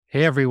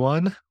Hey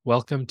everyone,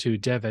 welcome to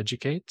Dev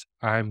Educate.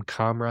 I'm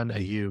Kamran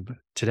Ayub.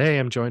 Today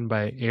I'm joined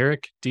by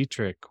Erik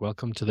Dietrich.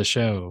 Welcome to the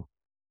show.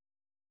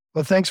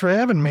 Well, thanks for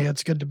having me.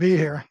 It's good to be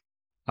here.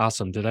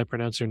 Awesome. Did I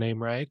pronounce your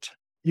name right?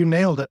 You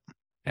nailed it.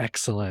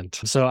 Excellent.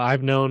 So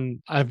I've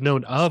known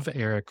of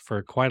Erik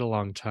for quite a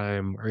long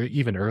time, or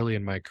even early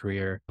in my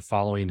career,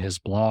 following his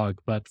blog.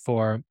 But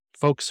for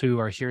folks who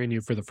are hearing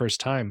you for the first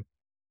time,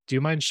 do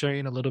you mind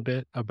sharing a little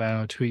bit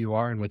about who you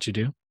are and what you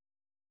do?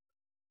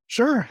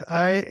 Sure,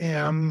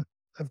 I've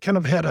kind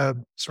of had a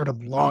sort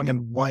of long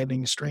and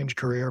winding, strange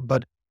career,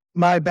 but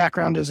my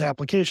background is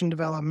application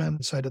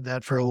development. So I did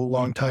that for a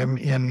long time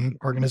in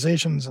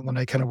organizations, and then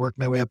I kind of worked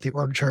my way up the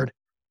org chart.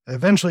 I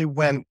eventually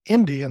went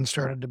indie and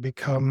started to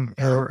become,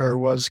 or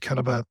was kind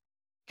of a,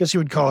 guess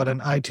you would call it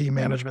an IT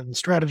management and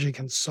strategy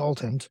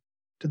consultant.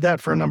 Did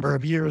that for a number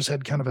of years,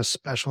 had kind of a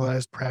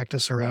specialized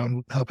practice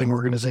around helping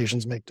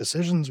organizations make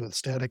decisions with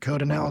static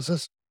code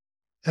analysis.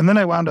 And then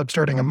I wound up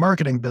starting a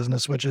marketing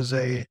business, which is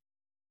a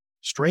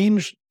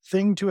strange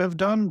thing to have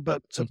done.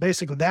 But so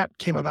basically, that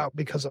came about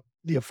because of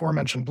the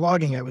aforementioned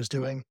blogging I was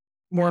doing.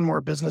 More and more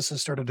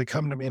businesses started to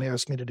come to me and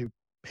ask me to do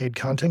paid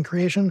content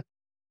creation.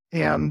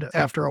 And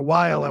after a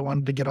while, I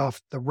wanted to get off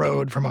the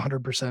road from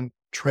 100%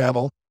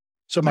 travel.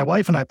 So my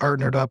wife and I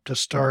partnered up to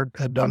start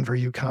a done for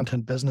you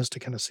content business to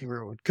kind of see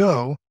where it would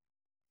go.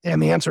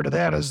 And the answer to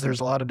that is there's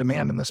a lot of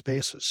demand in the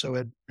space. So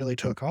it really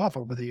took off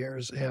over the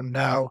years. And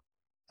now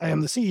I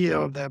am the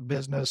CEO of that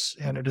business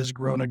and it has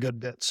grown a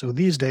good bit. So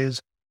these days,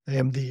 I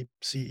am the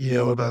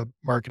CEO of a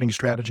marketing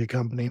strategy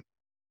company.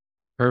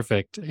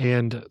 Perfect.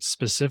 And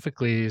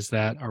specifically, is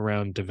that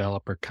around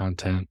developer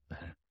content?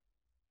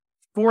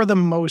 For the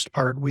most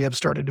part, we have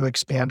started to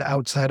expand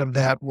outside of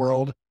that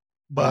world.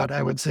 But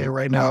I would say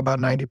right now, about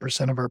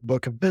 90% of our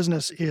book of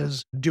business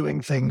is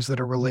doing things that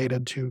are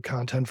related to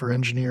content for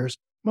engineers,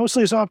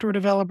 mostly software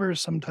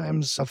developers,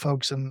 sometimes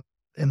folks in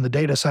the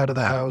data side of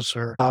the house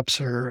or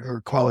ops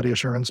or quality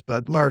assurance,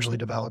 but largely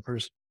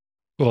developers.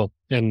 Well,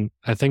 and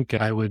I think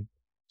I would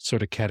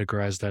sort of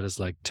categorize that as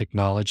like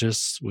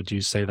technologists. Would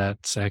you say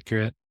that's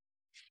accurate?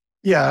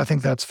 Yeah, I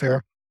think that's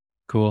fair.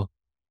 Cool.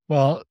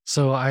 Well,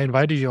 so I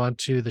invited you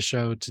onto the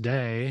show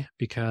today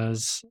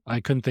because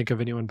I couldn't think of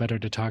anyone better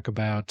to talk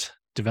about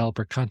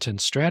developer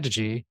content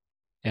strategy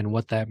and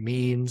what that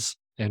means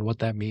in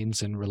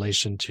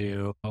relation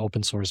to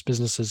open source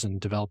businesses and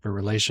developer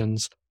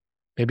relations.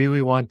 Maybe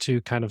we want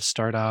to kind of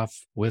start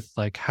off with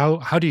like how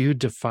do you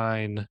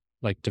define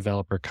like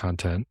developer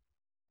content?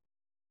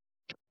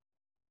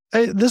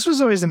 This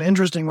was always an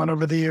interesting one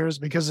over the years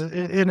because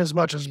in as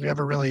much as we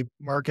ever really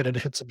marketed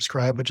hit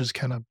subscribe, which is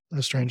kind of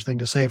a strange thing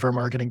to say for a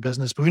marketing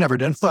business, but we never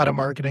did a lot of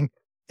marketing.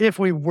 If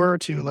we were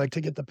to like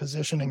to get the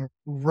positioning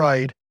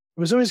right, it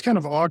was always kind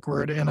of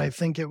awkward. And I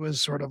think it was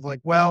sort of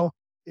like, well,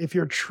 if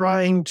you're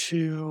trying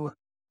to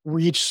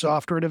reach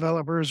software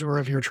developers or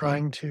if you're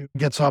trying to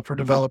get software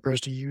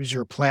developers to use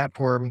your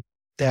platform,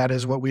 that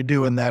is what we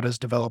do. And that is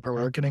developer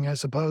marketing, I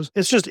suppose.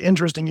 It's just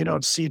interesting. You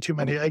don't see too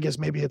many. I guess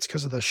maybe it's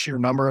because of the sheer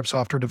number of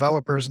software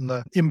developers and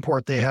the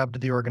import they have to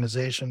the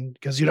organization,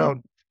 because you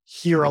don't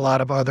hear a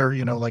lot of other,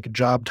 like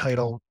job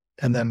title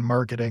and then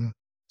marketing.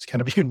 It's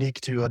kind of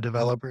unique to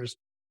developers.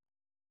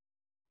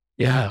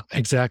 Yeah,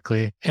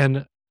 exactly.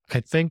 And I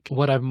think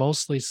what I've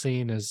mostly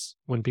seen is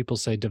when people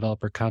say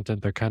developer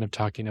content, they're kind of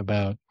talking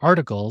about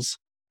articles.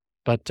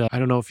 But I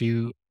don't know if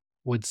you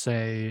would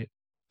say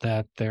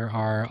that there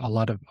are a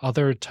lot of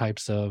other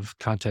types of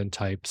content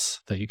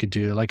types that you could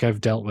do. Like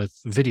I've dealt with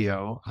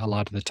video a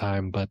lot of the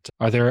time, but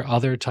are there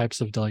other types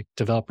of like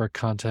developer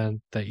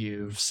content that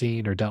you've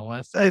seen or dealt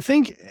with? I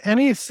think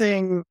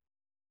anything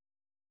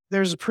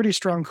there's a pretty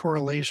strong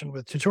correlation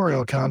with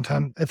tutorial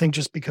content. I think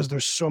just because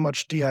there's so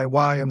much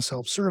DIY and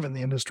self-serve in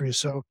the industry.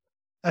 So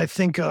I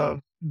think of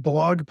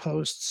blog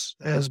posts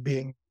as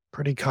being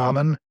pretty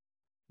common.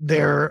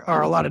 There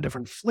are a lot of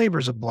different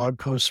flavors of blog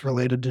posts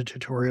related to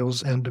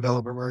tutorials and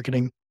developer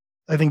marketing.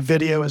 I think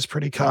video is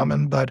pretty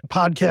common, but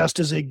podcast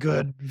is a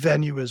good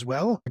venue as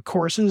well.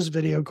 Courses,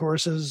 video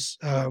courses,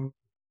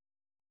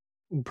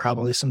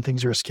 probably some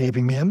things are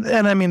escaping me. And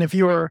I mean, if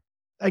you're,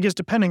 I guess,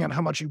 depending on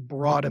how much you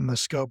broaden the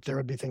scope, there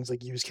would be things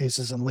like use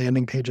cases and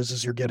landing pages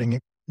as you're getting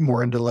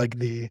more into like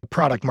the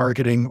product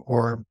marketing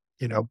or,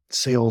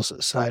 sales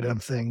side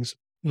of things.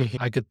 Mhm.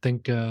 I could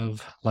think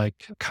of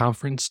like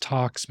conference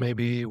talks,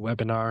 maybe Mm,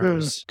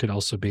 webinars could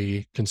also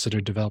be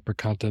considered developer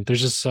content.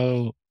 There's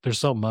so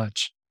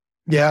much.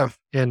 yeah.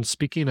 And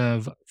speaking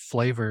of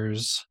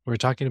flavors, we're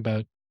talking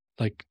about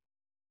like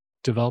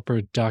developer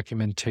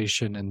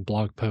documentation and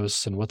blog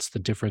posts and what's the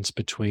difference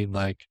between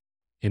like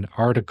an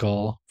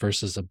article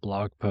versus a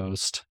blog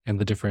post and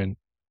the different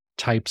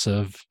types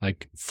of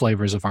like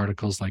flavors of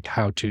articles like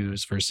how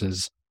to's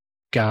versus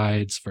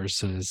guides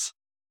versus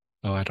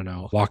I don't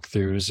know,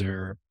 walkthroughs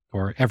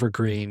or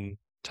evergreen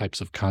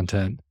types of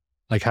content.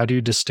 Like how do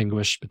you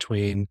distinguish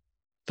between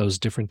those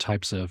different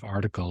types of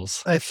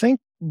articles? I think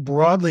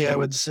broadly, I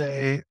would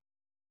say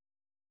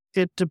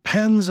it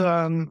depends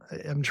on,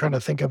 I'm trying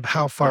to think of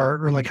how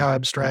far or like how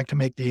abstract to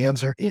make the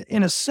answer.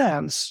 In a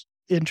sense,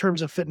 in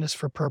terms of fitness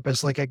for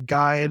purpose, like a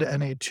guide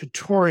and a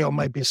tutorial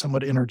might be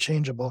somewhat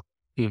interchangeable.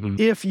 Hmm.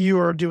 If you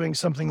are doing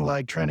something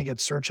like trying to get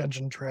search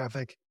engine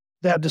traffic,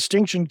 that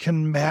distinction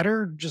can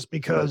matter just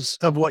because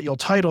of what you'll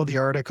title the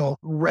article,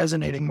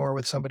 resonating more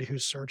with somebody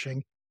who's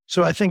searching.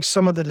 So I think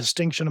some of the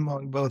distinction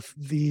among both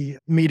the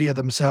media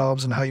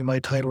themselves and how you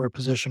might title or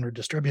position or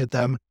distribute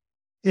them,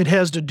 it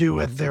has to do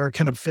with their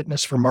kind of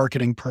fitness for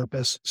marketing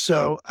purpose.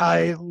 So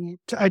I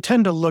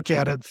tend to look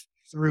at it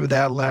through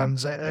that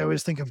lens. I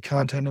always think of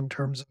content in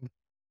terms of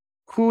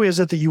who is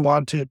it that you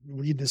want to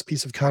read this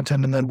piece of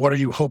content, and then what are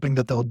you hoping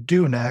that they'll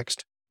do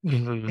next?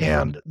 Hmm.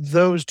 And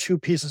those two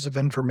pieces of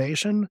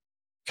information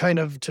kind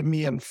of to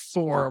me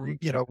inform,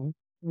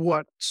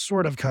 what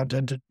sort of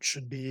content it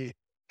should be,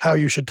 how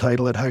you should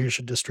title it, how you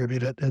should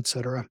distribute it, et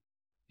cetera.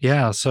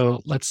 Yeah,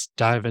 so let's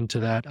dive into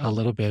that a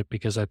little bit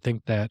because I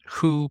think that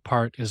who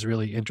part is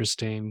really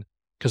interesting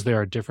because there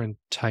are different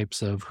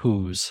types of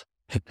who's.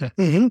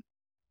 Mhm.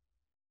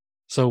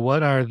 So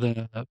what are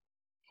the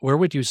where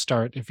would you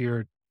start if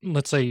you're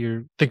let's say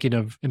you're thinking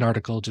of an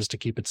article just to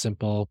keep it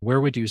simple,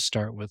 where would you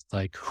start with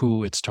like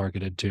who it's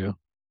targeted to?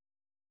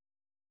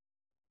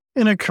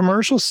 In a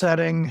commercial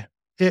setting,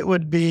 it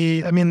would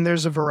be, I mean,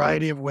 there's a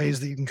variety of ways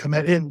that you can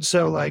commit in.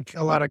 So, like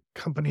a lot of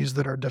companies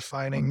that are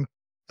defining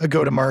a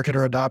go to market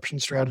or adoption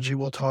strategy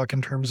will talk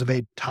in terms of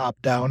a top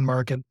down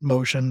market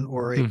motion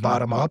or a Mhm.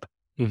 bottom up.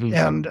 Mhm.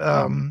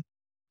 And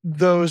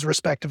those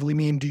respectively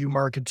mean, do you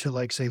market to,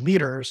 like, say,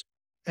 leaders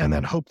and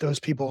then hope those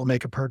people will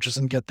make a purchase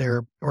and get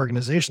their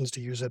organizations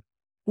to use it?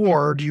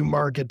 Or do you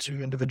market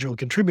to individual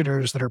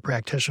contributors that are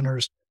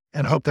practitioners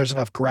and hope there's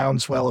enough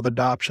groundswell of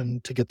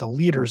adoption to get the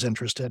leaders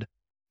interested?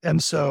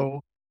 And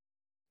so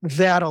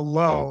that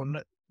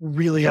alone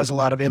really has a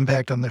lot of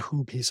impact on the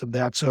who piece of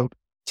that. So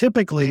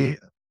typically,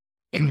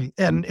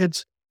 and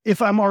it's,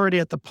 if I'm already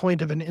at the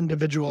point of an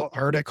individual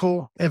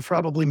article, I've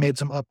probably made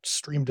some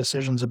upstream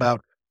decisions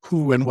about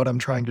who and what I'm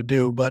trying to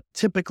do. But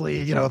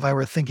typically, if I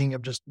were thinking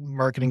of just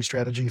marketing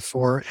strategy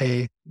for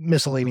a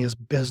miscellaneous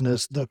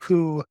business, the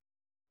who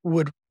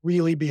would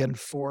really be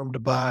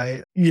informed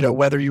by,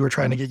 whether you were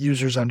trying to get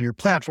users onto your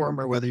platform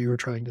or whether you were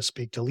trying to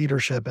speak to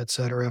leadership, et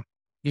cetera.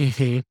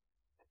 Mhm.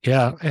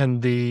 Yeah,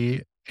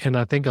 and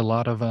I think a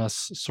lot of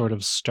us sort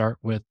of start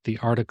with the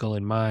article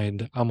in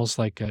mind, almost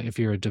like if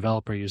you're a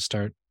developer, you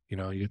start,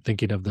 you're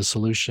thinking of the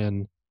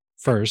solution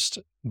first.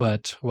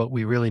 But what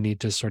we really need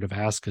to sort of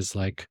ask is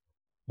like,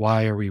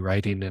 why are we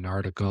writing an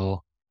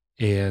article?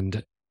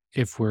 And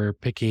if we're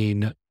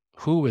picking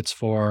who it's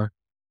for,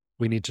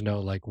 we need to know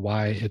like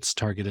why it's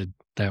targeted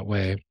that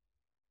way.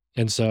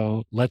 And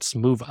so let's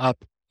move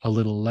up a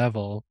little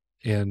level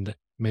and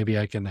maybe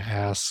I can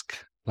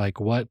ask like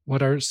what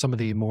are some of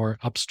the more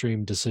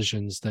upstream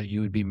decisions that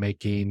you would be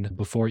making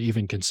before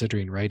even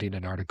considering writing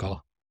an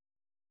article?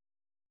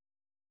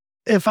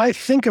 If I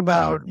think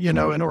about, an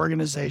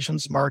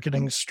organization's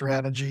marketing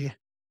strategy,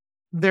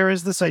 there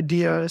is this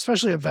idea,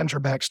 especially of venture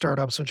backed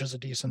startups, which is a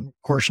decent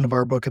portion of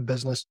our book of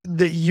business,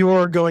 that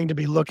you're going to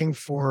be looking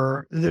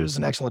for. There's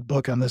an excellent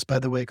book on this, by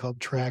the way, called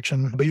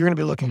Traction, but you're going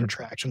to be looking for Mhm.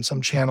 traction,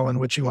 some channel in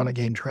which you want to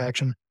gain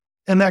traction.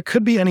 And that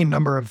could be any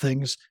number of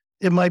things.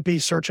 It might be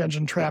search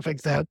engine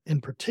traffic that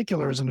in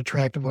particular is an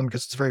attractive one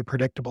because it's very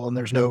predictable and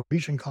there's no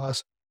reaching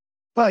costs.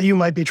 But you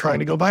might be trying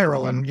to go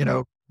viral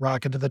and,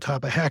 rocket to the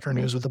top of Hacker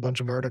News with a bunch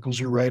of articles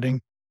you're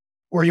writing,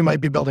 or you might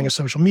be building a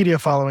social media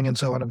following and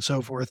so on and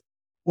so forth.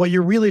 What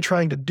you're really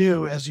trying to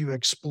do as you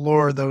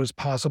explore those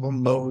possible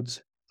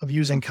modes of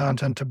using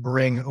content to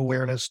bring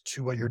awareness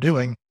to what you're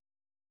doing,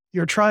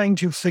 you're trying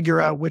to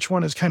figure out which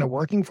one is kind of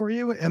working for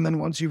you. And then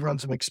once you've run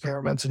some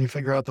experiments and you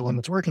figure out the one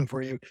that's working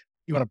for you,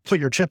 you want to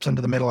put your chips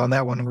into the middle on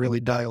that one and really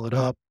dial it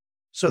up.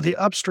 So the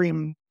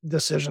upstream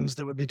decisions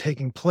that would be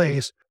taking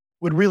place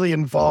would really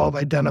involve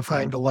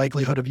identifying the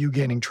likelihood of you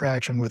gaining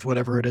traction with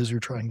whatever it is you're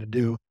trying to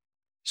do.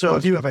 So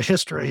if you have a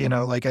history,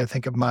 like I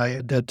think of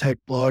my Dead Tech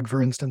blog,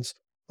 for instance,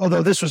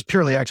 although this was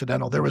purely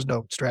accidental, there was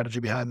no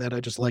strategy behind that. I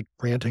just like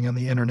ranting on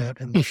the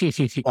internet and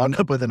wound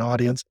up with an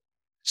audience.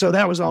 So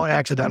that was all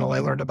accidental. I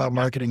learned about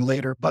marketing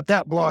later. But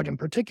that blog in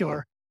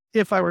particular,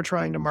 if I were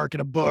trying to market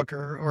a book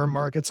or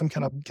market some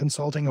kind of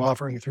consulting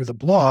offering through the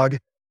blog,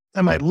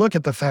 I might look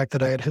at the fact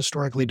that I had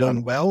historically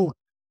done well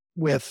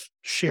with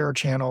share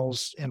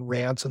channels and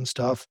rants and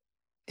stuff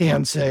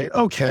and say,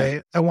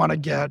 okay, I want to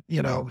get,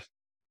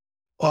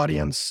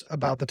 audience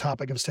about the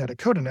topic of static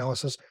code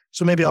analysis.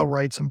 So maybe I'll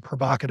write some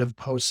provocative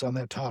posts on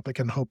that topic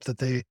and hope that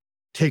they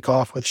take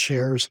off with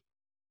shares.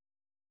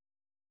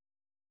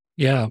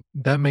 Yeah,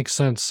 that makes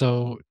sense.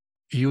 So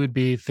you would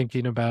be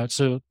thinking about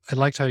so I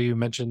liked how you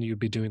mentioned you'd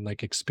be doing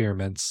like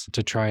experiments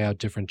to try out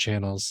different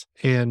channels.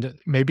 And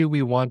maybe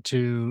we want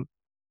to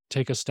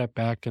take a step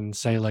back and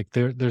say like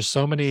there's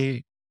so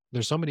many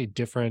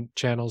different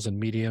channels and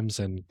mediums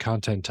and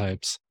content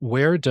types.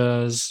 Where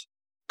does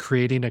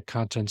creating a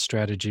content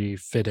strategy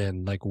fit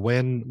in? Like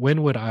when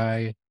would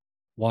I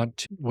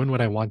want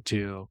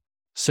to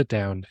sit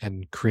down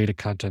and create a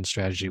content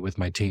strategy with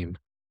my team?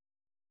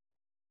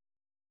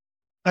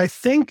 I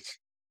think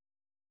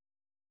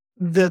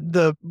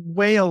The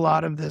way a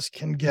lot of this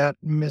can get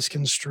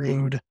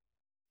misconstrued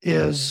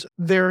is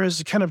there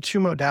is kind of two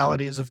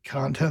modalities of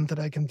content that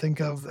I can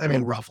think of. I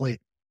mean, roughly.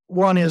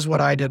 One is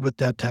what I did with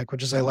Dead Tech,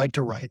 which is I like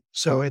to write.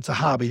 So it's a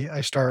hobby.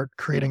 I start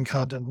creating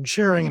content and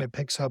sharing, and it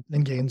picks up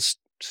and gains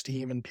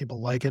steam, and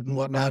people like it and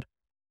whatnot.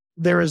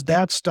 There is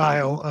that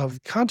style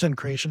of content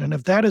creation. And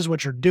if that is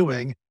what you're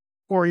doing,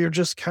 or you're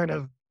just kind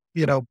of,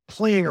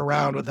 playing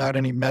around without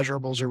any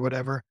measurables or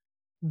whatever,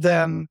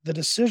 then the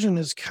decision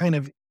is kind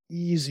of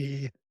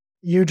easy.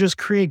 You just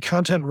create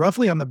content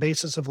roughly on the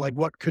basis of like,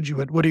 what do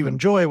you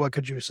enjoy? What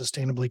could you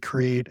sustainably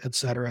create, et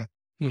cetera.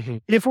 Hmm.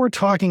 If we're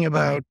talking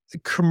about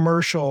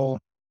commercial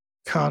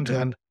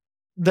content,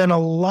 then a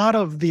lot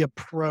of the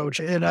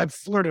approach, and I've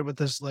flirted with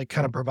this like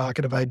kind of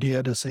provocative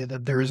idea to say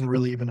that there isn't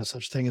really even a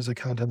such thing as a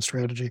content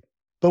strategy.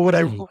 But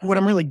Hmm. what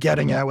I'm really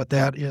getting at with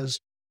that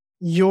is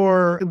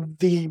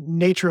the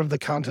nature of the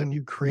content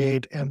you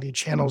create and the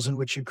channels in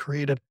which you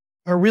create it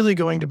are really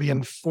going to be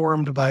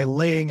informed by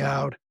laying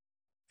out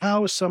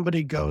how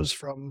somebody goes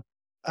from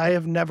I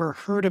have never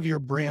heard of your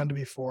brand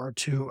before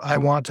to I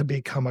want to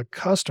become a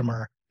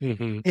customer.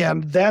 Hmm.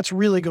 And that's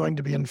really going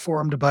to be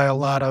informed by a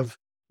lot of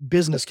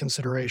business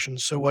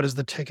considerations. So, what is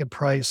the ticket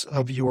price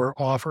of your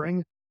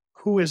offering?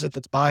 Who is it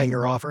that's buying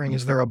your offering?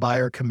 Is there a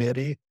buyer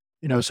committee?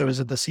 So is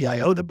it the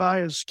CIO that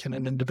buys? Can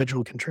an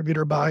individual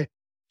contributor buy?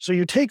 So,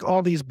 you take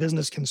all these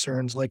business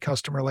concerns like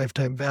customer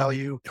lifetime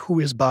value, who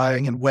is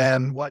buying and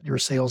when, what your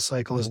sales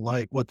cycle is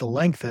like, what the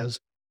length is,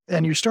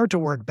 and you start to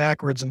work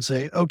backwards and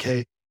say,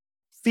 okay,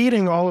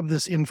 feeding all of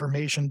this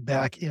information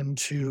back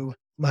into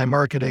my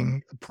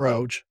marketing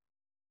approach,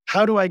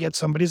 how do I get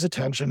somebody's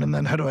attention? And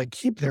then how do I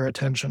keep their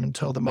attention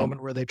until the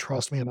moment where they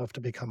trust me enough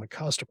to become a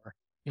customer?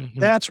 Hmm.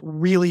 That's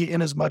really,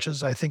 in as much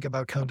as I think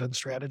about content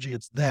strategy,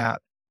 it's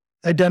that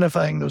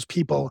identifying those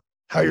people,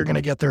 how you're going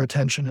to get their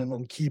attention and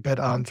then keep it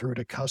on through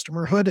to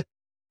customerhood.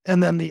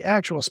 And then the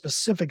actual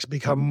specifics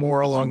become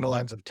more along the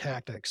lines of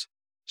tactics.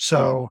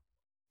 So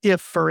if,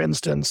 for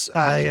instance,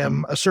 I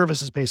am a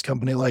services based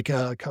company like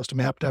a custom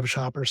app dev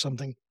shop or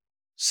something,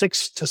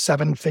 6 to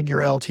 7 figure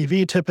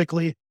LTV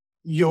typically,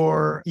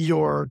 your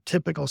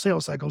typical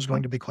sales cycle is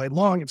going to be quite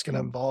long. It's going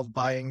to involve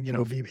buying,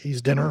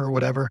 VP's dinner or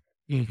whatever.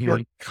 Your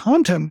Hmm.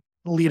 content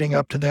leading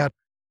up to that,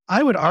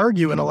 I would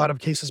argue in a lot of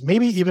cases,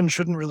 maybe even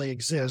shouldn't really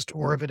exist,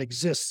 or if it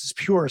exists, it's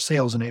pure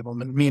sales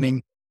enablement,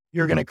 meaning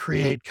you're going to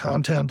create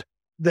content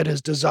that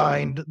is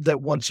designed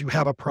that once you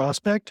have a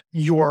prospect,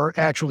 you're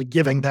actually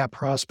giving that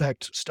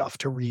prospect stuff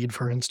to read,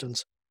 for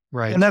instance.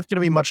 Right. And that's going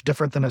to be much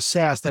different than a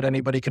SaaS that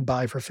anybody could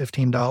buy for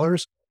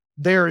 $15.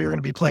 There, you're going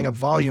to be playing a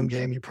volume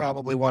game. You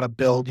probably want to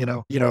build,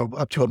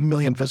 up to 1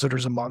 million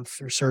visitors a month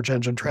through search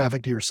engine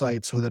traffic to your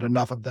site so that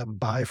enough of them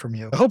buy from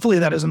you. Hopefully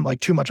that isn't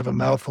like too much of a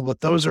mouthful,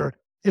 but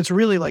it's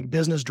really like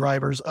business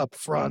drivers up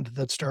front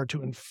that start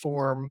to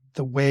inform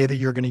the way that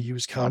you're going to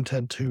use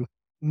content to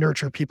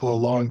nurture people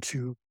along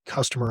to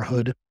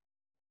customerhood.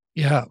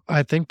 Yeah,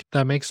 I think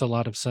that makes a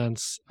lot of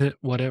sense.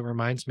 What it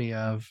reminds me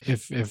of,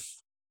 if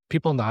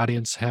people in the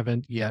audience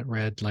haven't yet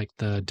read like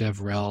the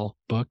DevRel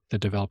book, the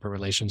developer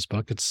relations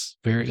book, it's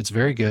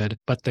very good.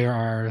 But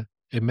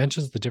it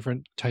mentions the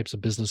different types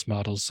of business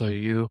models. So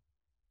you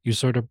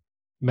sort of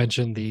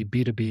mentioned the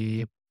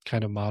B2B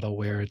kind of model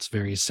where it's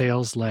very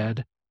sales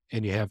led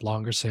and you have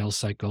longer sales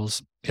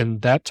cycles.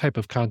 And that type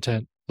of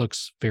content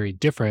looks very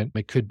different.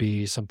 It could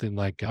be something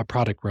like a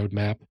product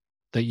roadmap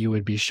that you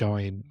would be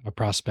showing a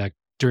prospect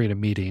during a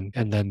meeting.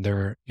 And then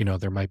there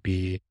might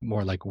be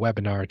more like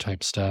webinar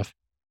type stuff.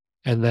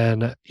 And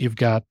then you've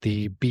got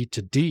the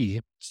B2D,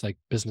 it's like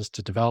business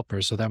to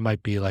developers. So that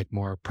might be like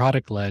more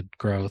product led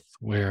growth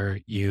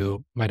where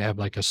you might have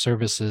like a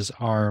services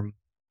arm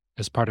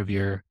as part of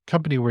your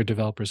company where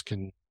developers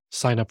can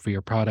sign up for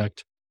your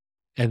product.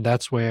 And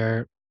that's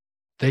where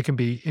they can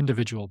be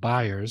individual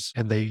buyers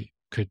and they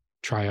could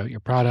try out your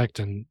product.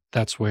 And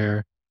that's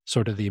where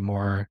sort of the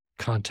more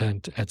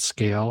content at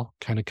scale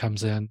kind of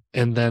comes in.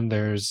 And then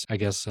there's, I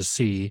guess, a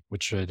C,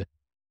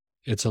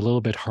 it's a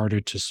little bit harder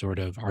to sort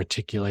of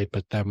articulate,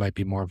 but that might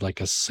be more of like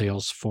a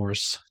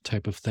Salesforce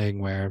type of thing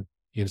where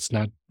it's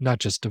not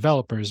just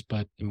developers,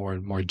 but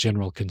more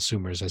general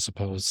consumers, I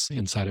suppose,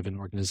 inside of an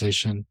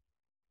organization.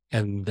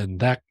 And then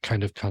that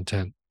kind of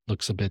content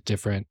looks a bit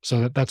different.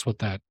 So that's what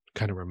that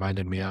kind of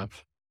reminded me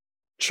of.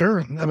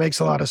 Sure, that makes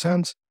a lot of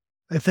sense.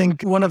 I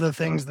think one of the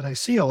things that I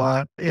see a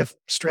lot, if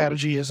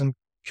strategy isn't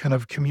kind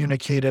of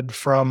communicated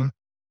from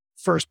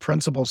first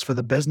principles for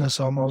the business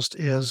almost,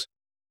 is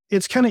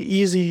it's kind of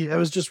easy. I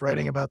was just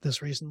writing about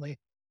this recently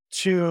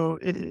to,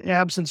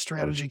 absent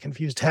strategy,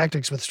 confuse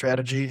tactics with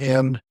strategy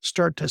and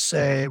start to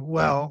say,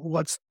 well,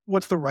 what's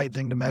the right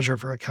thing to measure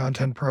for a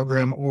content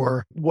program,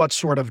 or what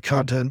sort of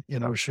content,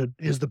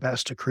 is the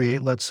best to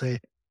create, let's say.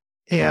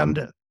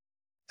 And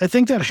I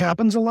think that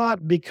happens a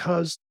lot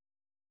because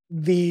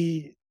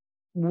the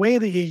way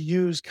that you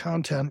use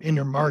content in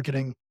your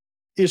marketing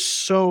is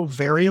so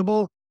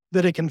variable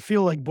that it can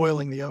feel like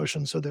boiling the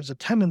ocean. So there's a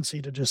tendency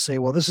to just say,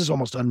 well, this is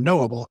almost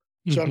unknowable.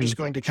 So I'm Mhm. just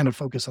going to kind of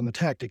focus on the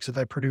tactics. If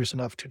I produce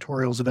enough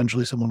tutorials,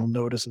 eventually someone will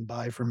notice and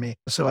buy from me.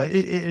 So it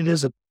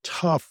is a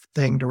tough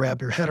thing to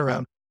wrap your head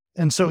around.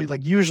 And so,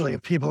 like, usually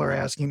if people are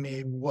asking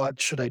me, what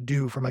should I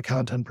do from a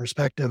content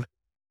perspective?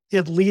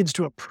 It leads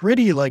to a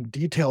pretty, like,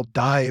 detailed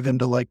dive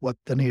into, like, what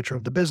the nature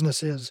of the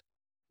business is.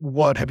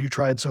 What have you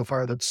tried so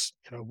far that's,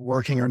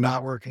 working or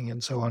not working,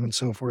 and so on and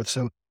so forth.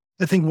 So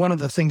I think one of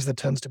the things that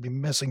tends to be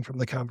missing from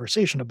the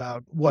conversation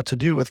about what to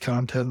do with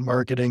content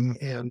marketing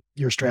and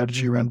your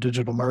strategy around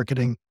digital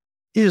marketing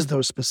is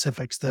those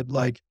specifics that,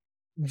 like,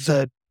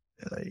 that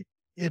uh,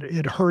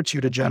 it hurts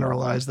you to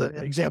generalize. The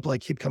example I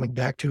keep coming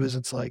back to is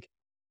it's like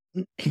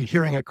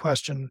hearing a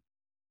question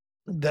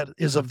that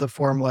is of the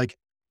form like,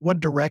 "What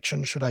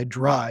direction should I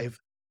drive?"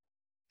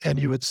 And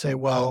you would say,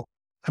 "Well,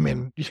 I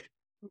mean,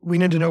 we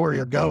need to know where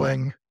you're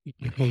going."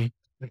 Mhm.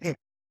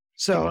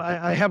 So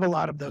I have a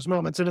lot of those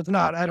moments, and it's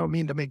not. I don't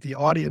mean to make the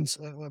audience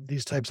of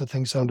these types of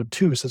things sound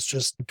obtuse. It's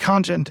just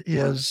content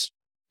is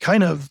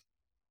kind of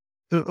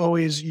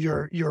always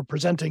you're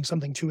presenting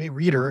something to a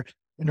reader,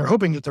 and you're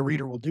hoping that the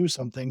reader will do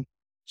something.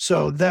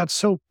 So that's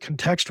so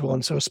contextual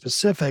and so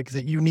specific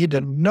that you need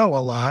to know a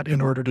lot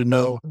in order to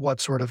know what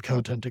sort of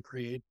content to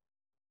create.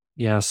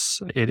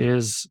 Yes, it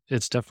is.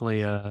 It's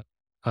definitely a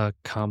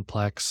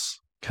complex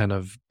kind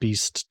of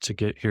beast to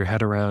get your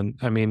head around.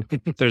 I mean,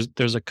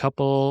 there's a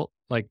couple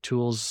like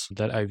tools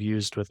that I've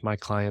used with my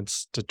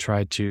clients to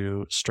try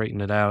to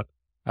straighten it out.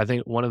 I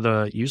think one of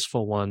the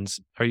useful ones,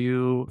 are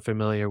you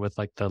familiar with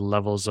like the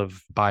levels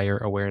of buyer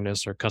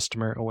awareness or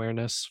customer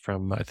awareness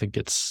from I think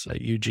it's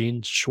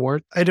Eugene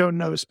Schwartz? I don't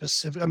know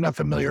specific. I'm not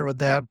familiar with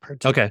that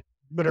particular. Okay.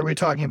 But are we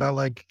talking about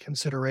like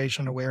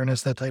consideration,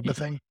 awareness, that type Y of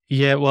thing?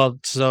 Yeah, well,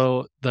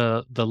 so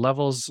the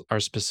levels are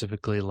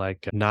specifically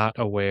like not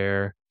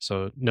aware,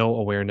 so no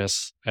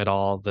awareness at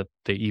all that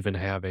they even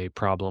have a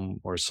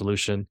problem or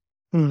solution.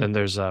 Hmm. Then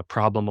there's a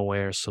problem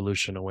aware,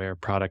 solution aware,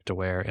 product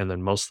aware, and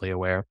then mostly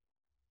aware.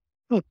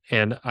 Hmm.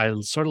 And I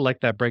sort of like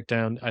that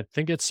breakdown. I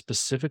think it's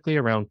specifically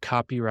around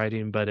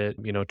copywriting, but it,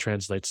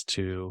 translates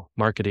to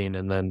marketing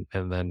and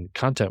then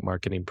content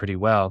marketing pretty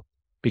well.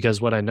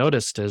 Because what I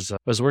noticed is I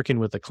was working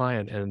with a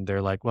client and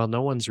they're like, well,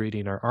 no one's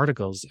reading our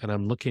articles. And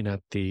I'm looking at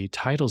the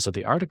titles of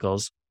the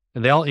articles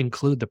and they all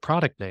include the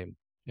product name.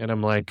 And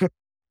I'm like,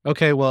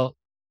 okay, well,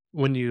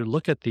 when you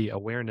look at the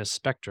awareness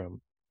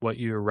spectrum, what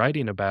you're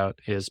writing about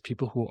is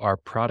people who are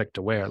product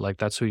aware. Like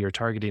that's who you're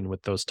targeting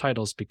with those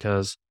titles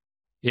because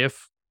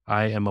if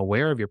I am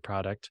aware of your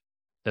product,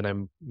 then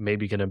I'm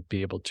maybe going to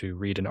be able to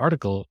read an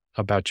article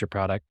about your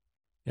product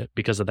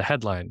because of the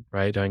headline,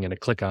 right? I'm going to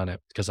click on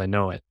it because I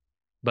know it.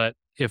 But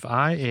if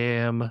I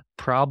am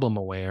problem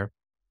aware,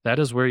 that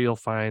is where you'll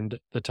find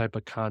the type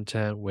of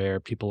content where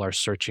people are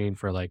searching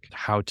for like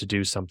how to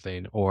do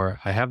something or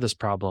I have this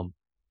problem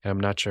and I'm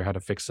not sure how to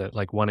fix it.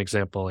 Like one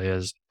example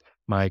is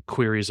my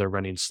queries are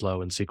running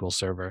slow in SQL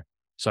Server.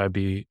 So I'd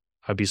be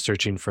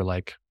searching for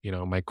like,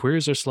 my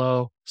queries are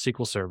slow,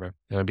 SQL Server,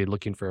 and I'd be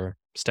looking for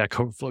Stack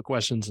Overflow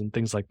questions and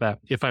things like that.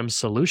 If I'm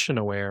solution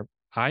aware,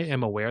 I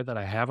am aware that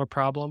I have a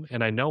problem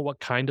and I know what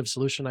kind of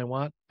solution I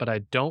want, but I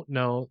don't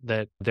know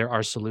that there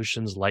are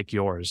solutions like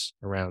yours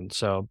around.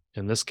 So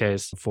in this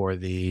case, for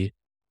the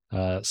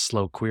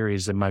slow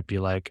queries, it might be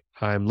like,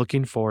 I'm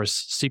looking for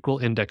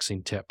SQL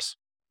indexing tips,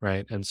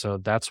 right? And so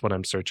that's what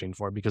I'm searching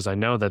for because I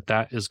know that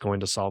that is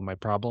going to solve my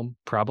problem,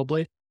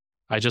 probably.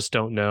 I just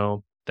don't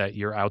know that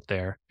you're out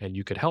there and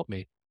you could help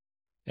me.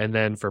 And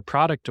then for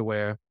product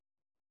aware,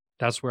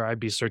 that's where I'd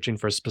be searching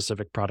for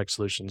specific product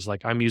solutions.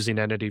 Like I'm using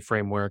Entity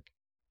Framework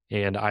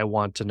and I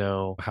want to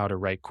know how to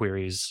write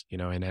queries,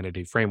 in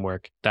Entity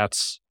Framework.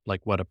 That's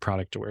like what a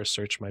product aware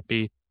search might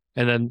be.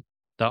 And then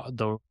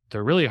the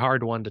really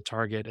hard one to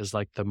target is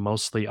like the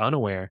mostly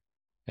unaware.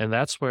 And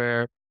that's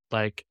where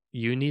like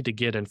you need to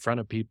get in front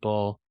of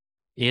people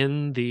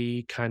in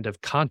the kind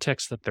of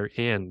context that they're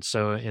in.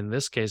 So in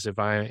this case, if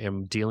I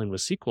am dealing with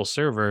SQL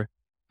Server,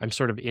 I'm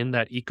sort of in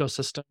that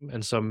ecosystem.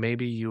 And so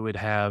maybe you would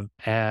have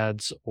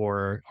ads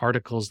or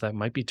articles that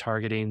might be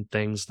targeting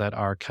things that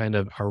are kind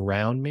of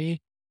around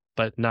me,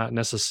 but not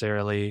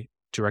necessarily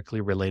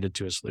directly related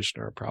to a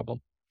solution or a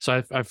problem.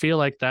 So I feel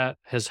like that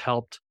has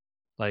helped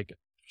like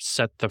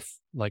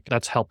like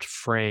that's helped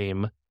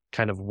frame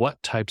kind of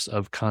what types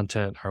of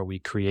content are we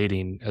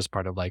creating as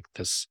part of like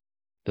this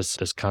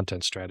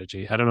content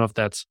strategy. I don't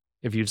know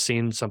if you've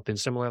seen something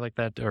similar like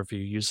that or if you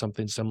use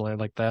something similar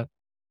like that.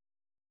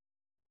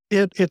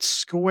 It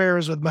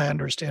squares with my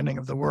understanding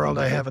of the world.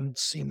 I haven't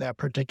seen that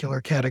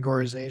particular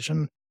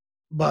categorization,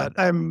 but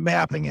I'm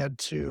mapping it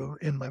to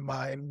in my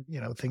mind,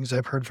 things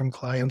I've heard from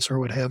clients or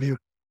what have you.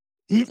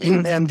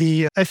 And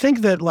I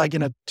think that like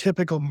in a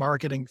typical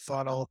marketing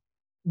funnel,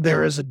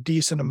 there is a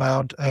decent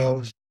amount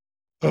of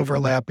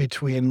overlap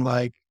between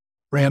like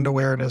brand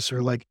awareness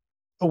or like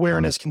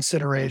awareness,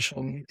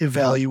 consideration,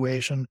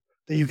 evaluation,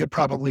 that you could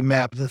probably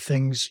map the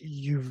things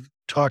you've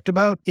talked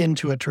about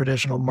into a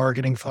traditional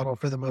marketing funnel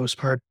for the most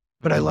part.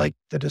 But I like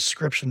the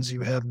descriptions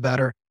you have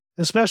better,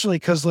 especially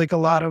because like a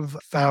lot of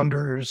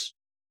founders,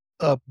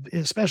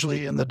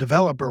 especially in the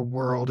developer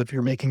world, if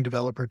you're making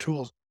developer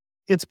tools,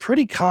 it's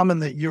pretty common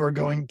that you are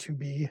going to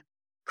be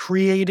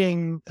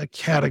creating a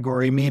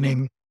category,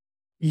 meaning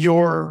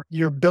you're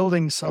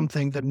building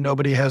something that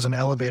nobody has an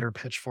elevator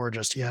pitch for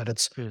just yet.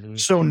 It's Mhm.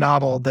 so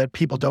novel that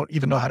people don't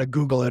even know how to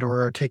Google it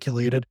or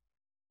articulate it.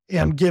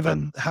 And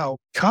given how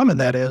common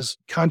that is,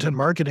 content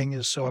marketing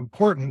is so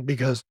important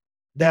because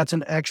that's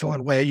an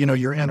excellent way,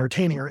 you're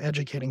entertaining or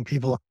educating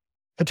people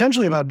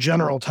potentially about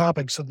general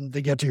topics so that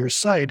they get to your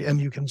site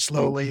and you can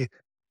slowly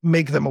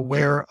make them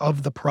aware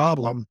of the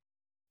problem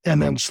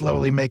and then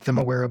slowly make them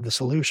aware of the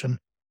solution.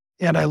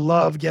 And I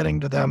love getting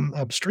to them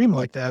upstream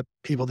like that,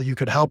 people that you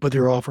could help with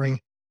your offering,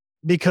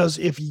 because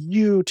if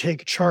you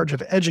take charge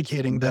of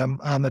educating them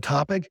on the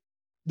topic,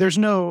 there's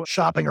no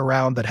shopping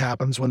around that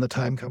happens when the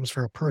time comes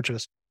for a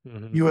purchase.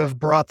 Mhm. You have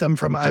brought them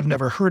from, I've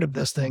never heard of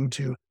this thing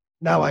to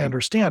now I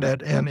understand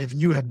it. And if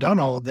you have done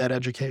all of that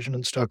education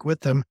and stuck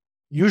with them,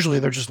 usually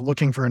they're just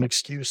looking for an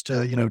excuse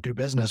to, do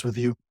business with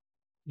you.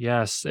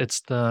 Yes,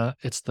 it's the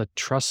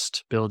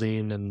trust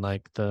building and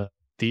like the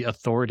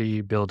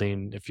authority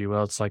building, if you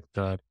will. It's like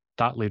the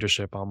thought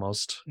leadership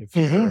almost.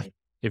 Hmm.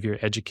 If you're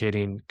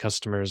educating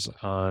customers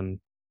on,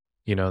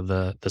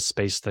 the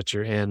space that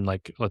you're in,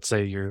 like let's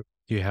say you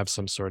have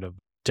some sort of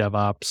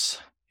DevOps,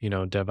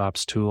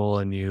 DevOps tool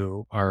and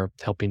you are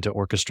helping to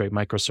orchestrate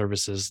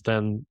microservices,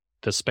 then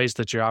the space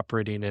that you're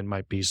operating in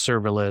might be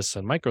serverless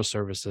and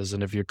microservices.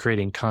 And if you're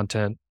creating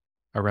content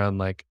around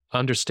like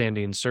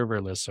understanding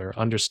serverless or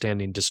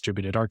understanding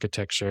distributed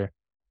architecture,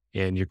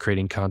 and you're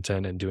creating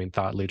content and doing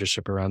thought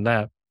leadership around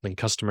that, then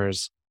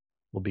customers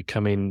will be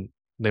coming,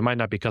 they might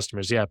not be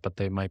customers yet, but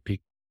they might be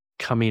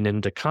coming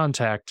into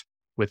contact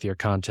with your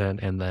content.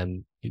 And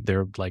then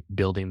they're like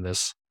building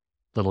this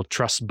little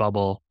trust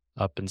bubble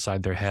up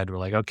inside their head. We're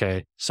like,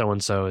 okay, so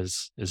and so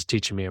is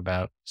teaching me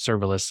about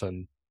serverless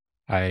and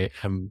I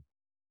am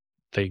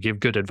they give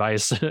good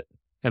advice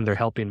and they're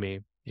helping me.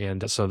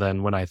 And so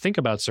then when I think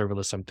about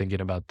serverless, I'm thinking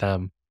about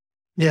them.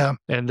 Yeah.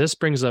 And this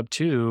brings up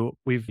too,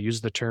 we've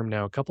used the term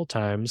now a couple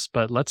times,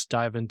 but let's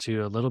dive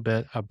into a little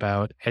bit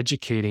about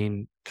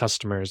educating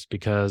customers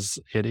because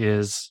it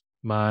is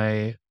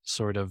my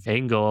sort of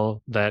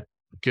angle that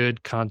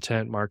good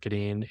content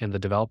marketing in the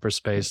developer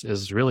space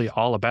is really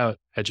all about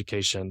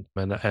education.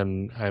 And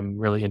I'm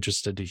really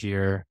interested to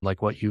hear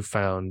like what you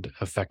found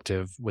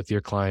effective with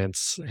your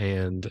clients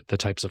and the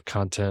types of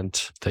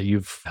content that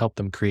you've helped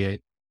them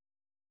create.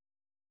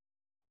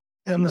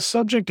 And the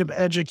subject of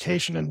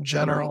education in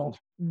general,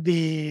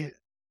 the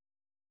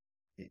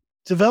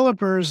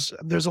developers,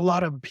 there's a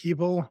lot of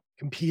people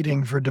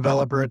competing for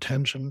developer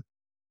attention.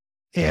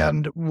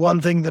 And one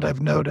thing that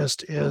I've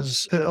noticed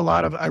is a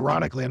lot of,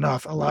 ironically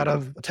enough, a lot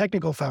of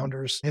technical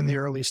founders in the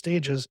early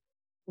stages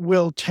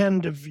will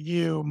tend to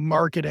view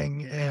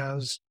marketing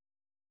as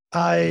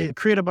I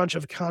create a bunch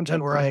of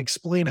content where I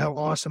explain how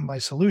awesome my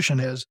solution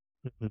is,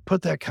 Mhm.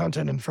 put that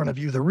content in front of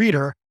you, the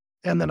reader,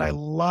 and then I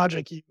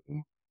logic you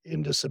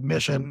into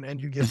submission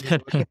and you give me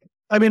money.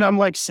 I mean, I'm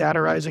like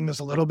satirizing this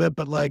a little bit,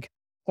 but like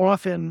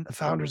often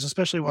founders,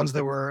 especially ones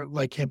that were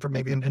like came from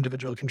maybe an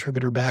individual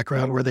contributor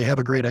background where they have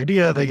a great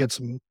idea, they get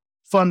some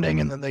funding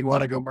and then they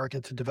want to go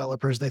market to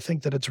developers. They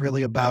think that it's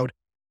really about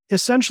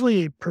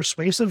essentially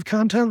persuasive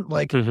content.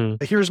 Like,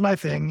 Mhm. here's my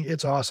thing.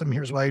 It's awesome.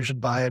 Here's why you should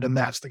buy it. And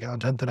that's the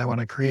content that I want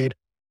to create.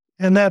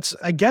 And that's,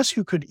 I guess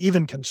you could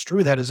even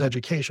construe that as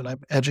education.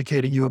 I'm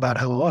educating you about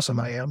how awesome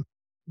I am,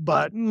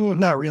 but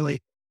not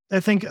really. I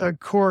think a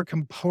core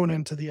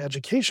component to the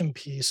education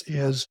piece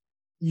is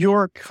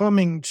you're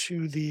coming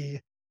to the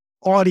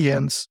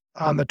audience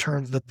on the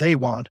terms that they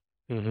want.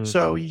 Mhm.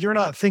 So you're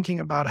not thinking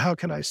about how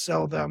can I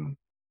sell them,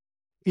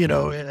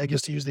 I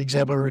guess to use the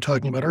example we were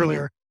talking about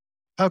earlier,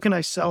 how can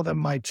I sell them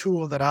my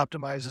tool that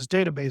optimizes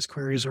database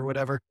queries or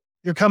whatever?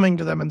 You're coming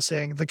to them and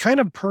saying the kind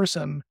of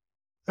person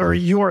or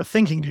you're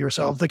thinking to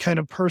yourself, the kind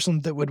of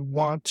person that would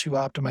want to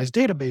optimize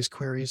database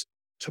queries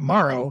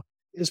tomorrow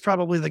is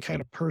probably the kind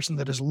of person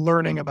that is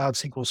learning about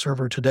SQL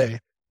Server today and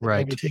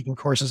maybe Right. taking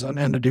courses on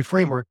Entity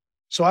Framework.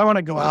 So I want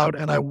to go out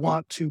and I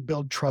want to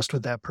build trust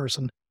with that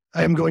person.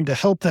 I am going to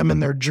help them in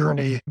their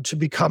journey to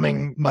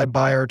becoming my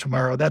buyer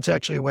tomorrow. That's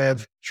actually a way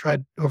I've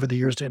tried over the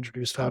years to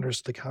introduce founders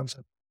to the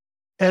concept.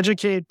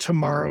 Educate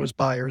tomorrow's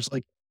buyers.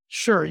 Like,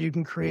 sure, you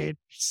can create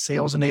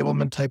sales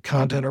enablement type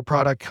content or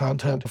product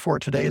content for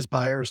today's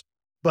buyers.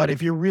 But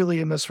if you're really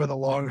in this for the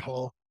long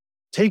haul,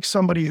 take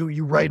somebody who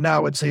you right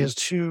now would say is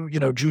too,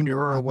 junior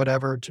or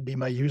whatever to be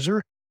my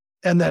user,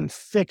 and then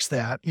fix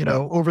that.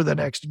 Over the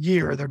next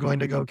year, they're going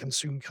to go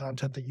consume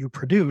content that you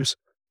produce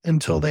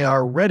until they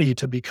are ready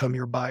to become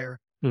your buyer.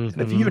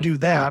 And if you Mhm. do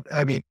that,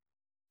 I mean,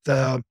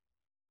 the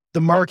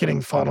the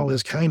marketing funnel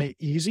is kind of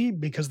easy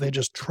because they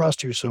just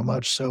trust you so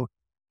much. So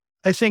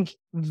I think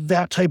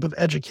that type of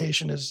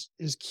education is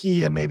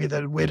key, and maybe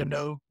the way to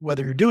know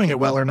whether you're doing it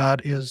well or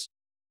not is,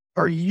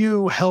 are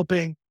you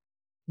helping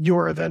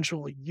your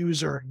eventual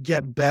user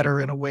get better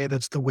in a way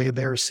that's the way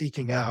they're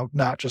seeking out,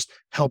 not just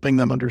helping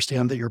them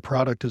understand that your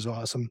product is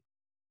awesome?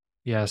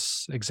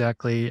 Yes,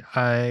 exactly.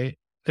 I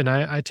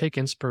take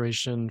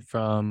inspiration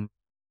from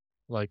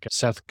like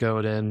Seth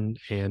Godin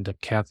and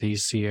Kathy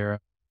Sierra.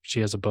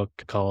 She has a book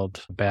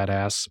called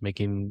Badass,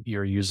 Making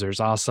Your Users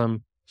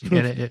Awesome.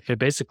 And it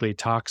basically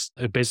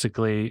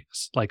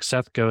like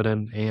Seth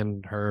Godin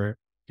and her,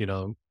 you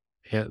know,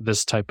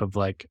 this type of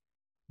like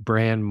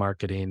brand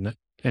marketing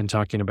and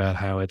talking about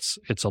how it's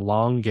a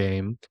long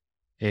game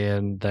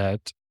and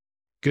that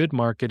good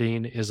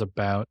marketing is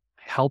about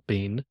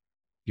helping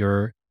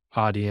your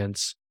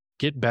audience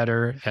get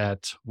better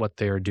at what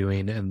they are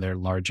doing in their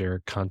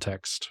larger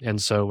context.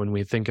 And so when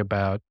we think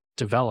about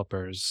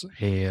developers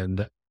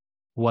and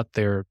what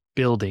they're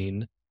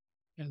building,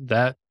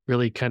 that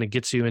really kind of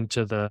gets you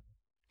into the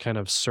kind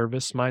of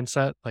service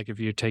mindset. Like if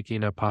you're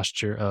taking a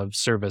posture of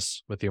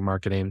service with your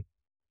marketing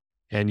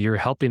and you're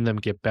helping them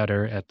get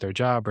better at their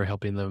job or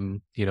helping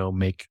them,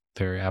 make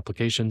their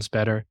applications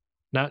better,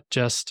 not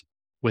just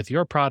with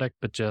your product,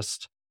 but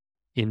just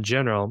in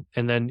general.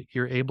 And then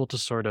you're able to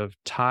sort of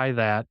tie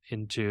that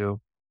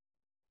into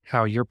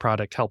how your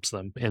product helps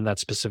them in that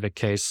specific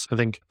case. I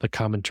think the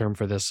common term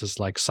for this is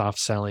like soft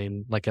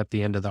selling, like at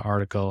the end of the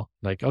article,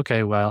 like,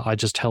 okay, well, I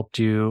just helped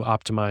you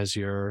optimize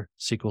your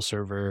SQL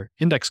Server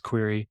index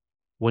query.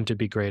 Wouldn't it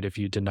be great if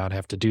you did not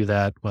have to do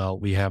that? Well,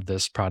 we have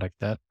this product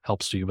that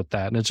helps you with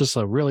that. And it's just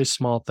a really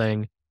small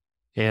thing.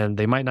 And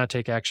they might not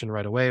take action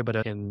right away,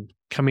 but in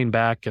coming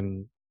back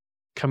and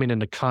coming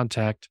into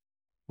contact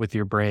with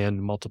your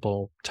brand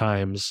multiple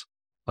times,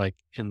 like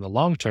in the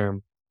long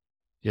term,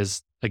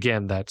 is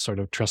again that sort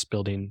of trust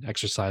building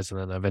exercise. And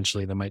then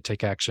eventually they might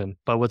take action.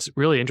 But what's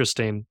really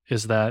interesting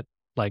is that,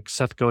 like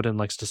Seth Godin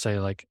likes to say,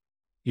 like,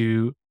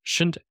 you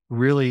shouldn't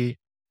really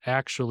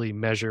actually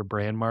measure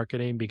brand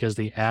marketing because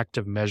the act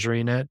of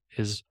measuring it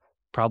is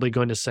probably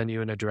going to send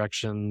you in a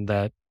direction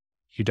that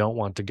you don't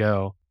want to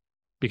go,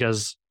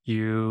 because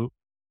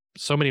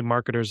so many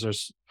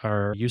marketers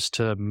are used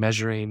to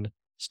measuring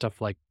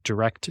stuff like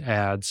direct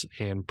ads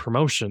and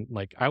promotion,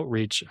 like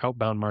outreach,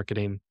 outbound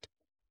marketing,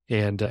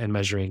 and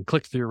measuring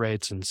click-through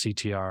rates and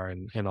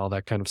CTR and all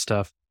that kind of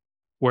stuff.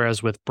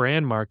 Whereas with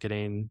brand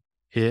marketing,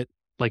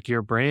 like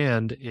your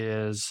brand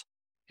is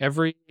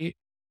every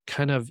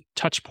kind of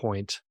touch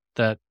point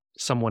that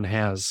someone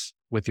has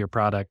with your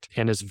product,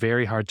 and it's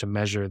very hard to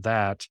measure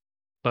that.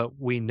 But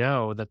we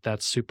know that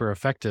that's super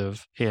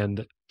effective.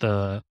 And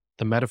the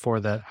metaphor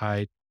that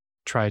I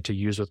try to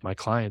use with my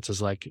clients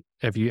is like,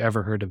 have you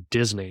ever heard of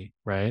Disney,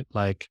 right?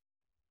 Like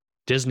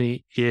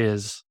Disney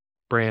is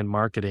brand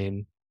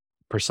marketing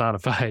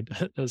personified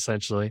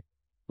essentially.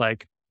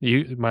 Like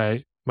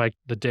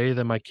the day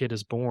that my kid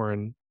is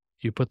born,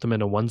 you put them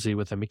in a onesie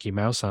with a Mickey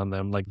Mouse on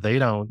them. Like they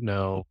don't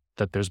know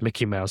that there's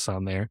Mickey Mouse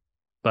on there,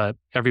 but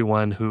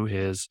everyone who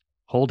is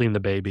holding the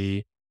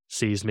baby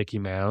sees Mickey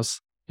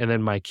Mouse. And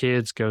then my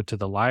kids go to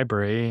the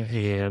library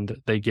and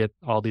they get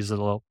all these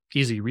little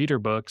easy reader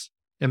books,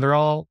 and they're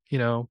all,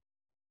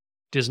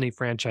 Disney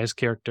franchise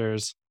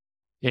characters.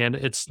 And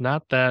it's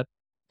not that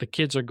the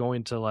kids are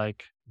going to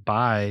like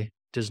buy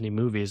Disney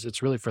movies.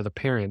 It's really for the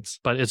parents.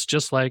 But it's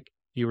just like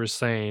you were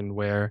saying,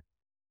 where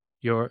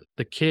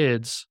the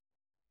kids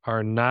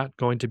are not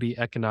going to be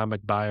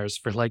economic buyers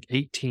for like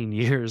 18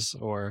 years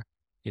or,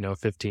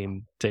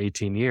 15 to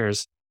 18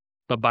 years.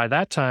 But by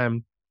that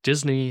time,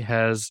 Disney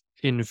has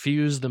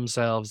infused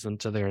themselves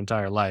into their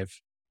entire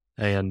life.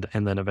 And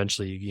then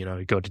eventually, you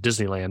go to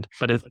Disneyland.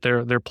 But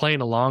they're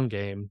playing a long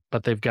game,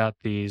 but they've got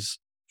these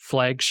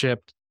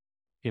flagship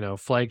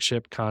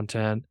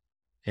content,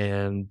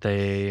 and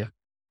they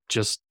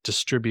just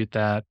distribute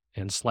that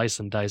and slice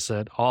and dice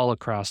it all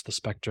across the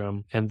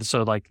spectrum. And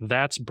so like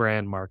that's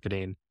brand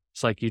marketing.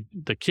 It's like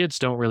the kids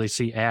don't really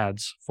see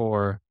ads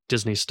for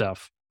Disney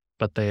stuff,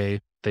 but they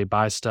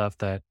buy stuff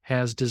that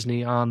has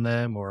Disney on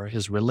them or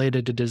is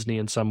related to Disney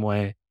in some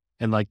way.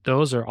 And like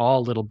those are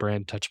all little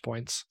brand touch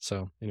points.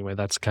 So anyway,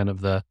 that's kind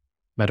of the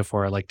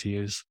metaphor I like to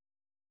use.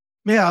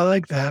 Yeah, I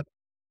like that.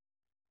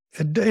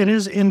 It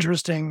is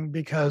interesting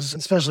because,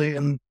 especially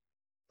in,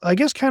 I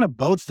guess, kind of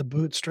both the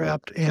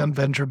bootstrapped and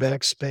venture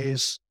back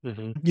space,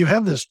 Hmm. you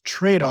have this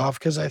trade off.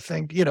 Because I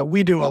think,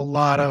 we do a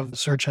lot of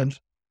search engine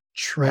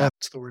traffic,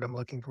 that's the word I'm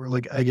looking for.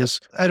 Like, I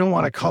guess I don't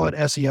want to call it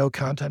SEO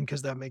content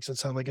because that makes it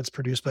sound like it's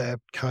produced by a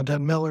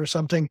content mill or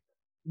something.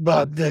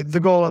 But the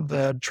goal of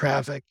the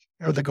traffic,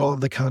 or the goal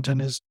of the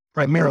content, is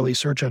primarily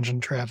search engine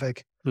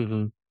traffic.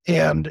 Hmm.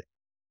 And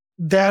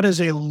that is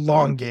a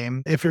long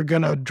game. If you're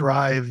going to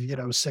drive,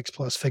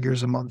 6+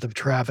 figures a month of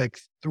traffic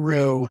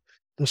through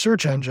the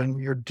search engine,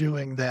 you're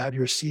doing that.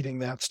 You're seeding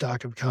that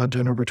stock of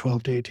content over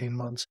 12 to 18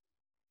 months.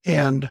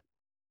 And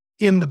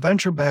in the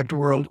venture backed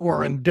world,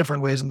 or in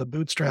different ways in the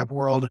bootstrap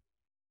world,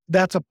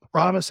 that's a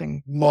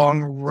promising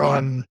long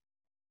run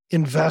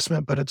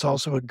investment, but it's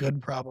also a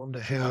good problem to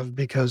have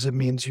because it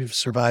means you've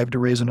survived to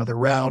raise another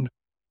round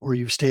or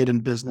you've stayed in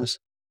business.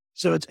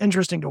 So it's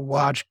interesting to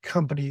watch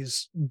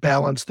companies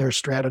balance their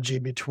strategy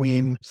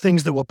between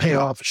things that will pay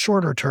off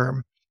shorter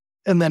term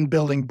and then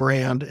building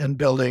brand and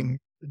building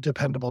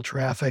dependable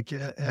traffic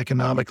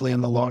economically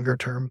in the longer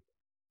term.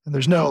 And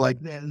there's no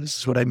like, this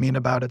is what I mean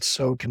about it's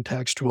so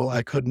contextual.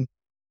 I couldn't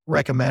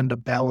recommend a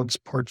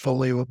balanced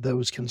portfolio of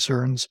those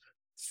concerns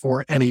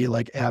for any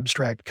like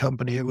abstract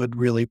company. It would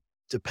really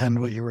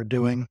depend what you were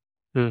doing.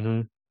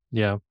 Hmm.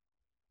 Yeah.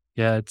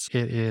 Yeah.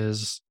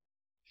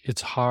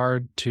 It's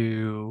hard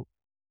to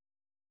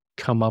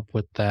come up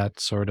with that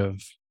sort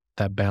of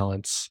that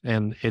balance.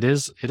 And it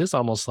is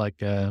almost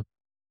like a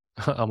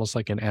almost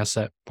like an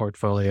asset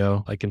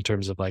portfolio, like in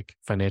terms of like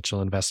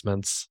financial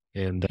investments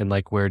and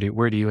like where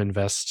do you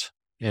invest?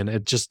 And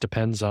it just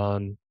depends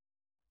on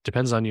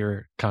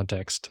your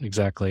context.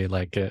 Exactly.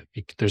 Like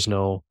there's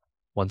no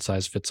one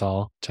size fits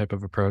all type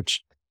of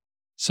approach.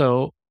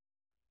 So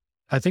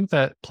I think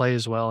that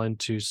plays well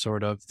into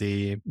sort of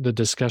the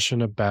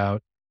discussion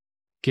about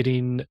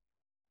getting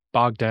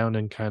bogged down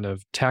in kind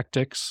of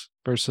tactics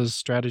versus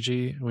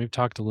strategy. And we've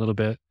talked a little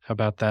bit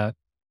about that,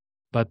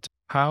 but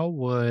how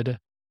would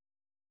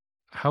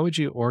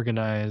you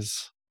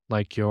organize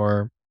like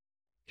your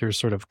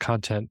sort of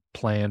content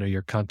plan or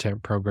your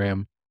content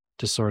program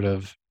to sort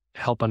of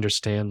help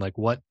understand like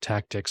what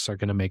tactics are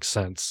going to make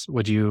sense?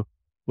 Would you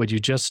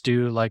just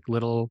do like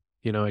little,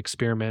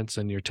 experiments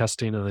and you're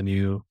testing and then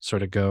you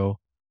sort of go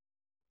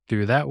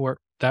through that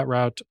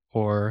route,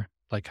 or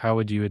like how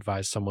would you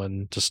advise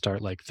someone to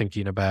start like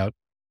thinking about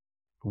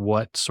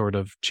what sort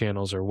of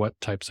channels or what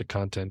types of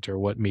content or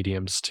what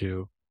mediums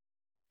to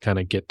kind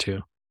of get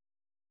to?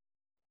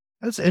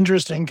 That's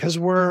interesting because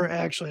we're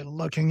actually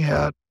looking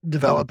at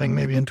developing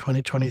maybe in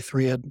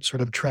 2023 a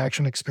sort of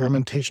traction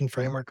experimentation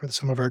framework with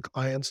some of our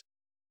clients.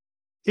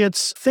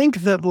 It's think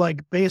that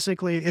like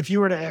basically if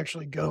you were to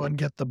actually go and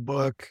get the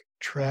book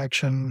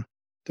Traction,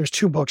 there's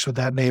 2 books with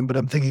that name, but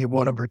I'm thinking of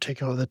one in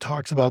particular that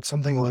talks about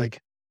something like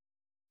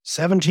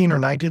 17 or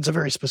 19. It's a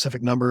very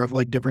specific number of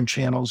like different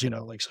channels,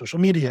 like social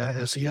media,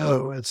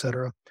 SEO,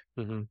 etc.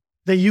 Hmm.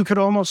 That you could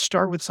almost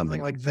start with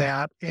something like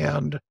that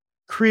and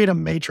create a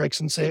matrix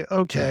and say,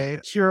 okay,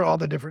 here are all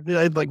the different,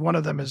 like one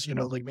of them is,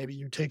 like maybe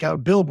you take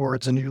out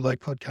billboards and you like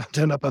put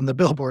content up on the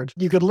billboard.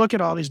 You could look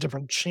at all these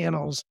different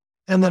channels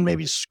and then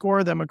maybe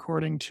score them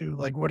according to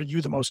like, what are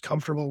you the most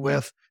comfortable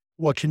with?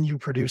 What can you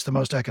produce the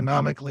most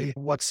economically?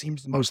 What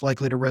seems the most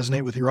likely to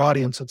resonate with your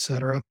audience, et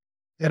cetera.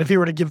 And if you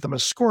were to give them a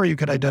score, you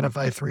could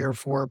identify 3 or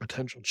 4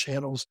 potential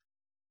channels.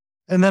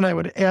 And then I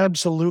would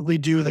absolutely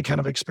do the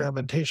kind of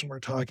experimentation we're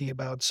talking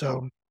about.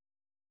 So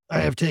I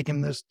have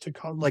taken this to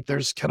call like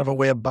there's kind of a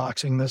way of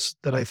boxing this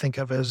that I think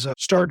of as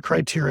start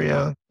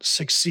criteria,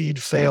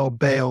 succeed, fail,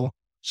 bail.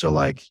 So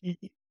like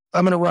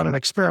I'm going to run an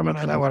experiment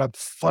and I want to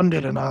fund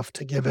it enough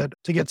to give it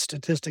to get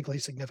statistically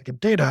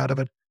significant data out of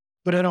it,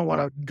 but I don't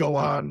want to go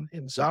on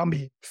in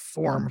zombie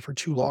form for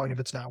too long if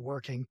it's not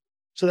working.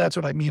 So that's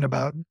what I mean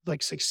about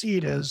like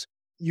succeed is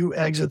you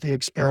exit the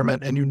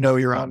experiment and you know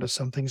you're onto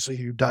something, so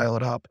you dial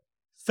it up.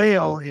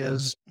 Fail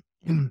is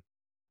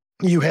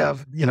you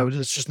have,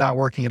 it's just not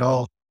working at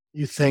all.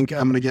 You think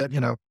I'm going to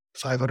get,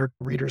 500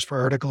 readers per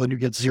article and you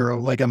get 0.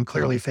 Like I'm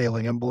clearly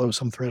failing. I'm below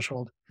some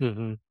threshold.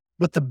 Hmm.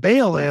 But the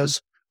bail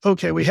is,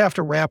 okay, we have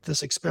to wrap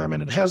this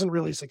experiment. It hasn't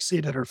really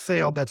succeeded or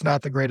failed. That's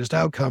not the greatest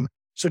outcome.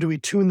 So do we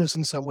tune this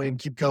in some way and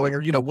keep going?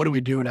 Or, what do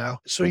we do now?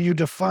 So you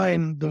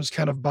define those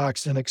kind of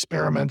boxed in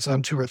experiments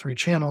on 2 or 3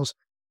 channels,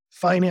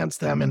 finance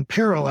them in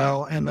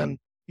parallel, and then,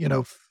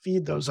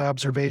 feed those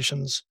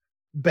observations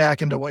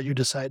back into what you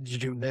decide to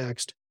do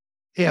next.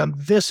 And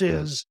this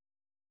is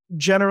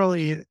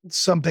generally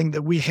something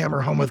that we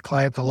hammer home with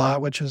clients a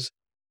lot, which is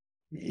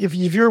if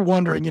you're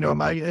wondering,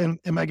 am I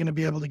going to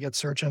be able to get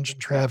search engine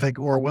traffic,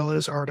 or will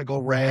this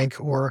article rank,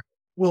 or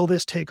will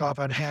this take off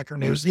on Hacker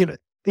News?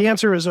 The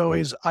answer is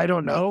always, I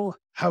don't know.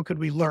 How could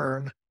we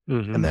learn?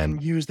 Hmm. And then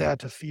use that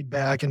to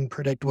feedback and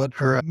predict what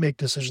or make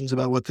decisions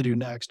about what to do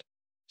next.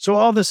 So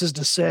all this is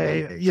to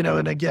say,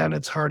 and again,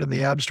 it's hard in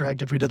the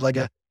abstract. If we did like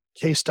a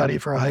case study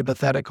for a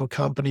hypothetical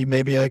company,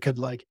 maybe I could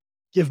like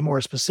give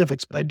more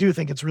specifics, but I do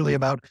think it's really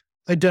about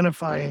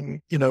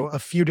identifying, a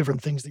few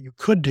different things that you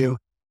could do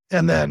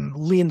and then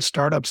lean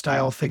startup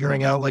style,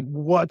 figuring out like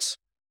what's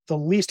the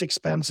least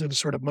expensive,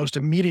 sort of most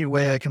immediate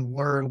way I can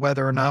learn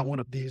whether or not one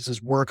of these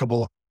is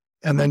workable.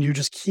 And then you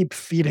just keep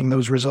feeding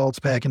those results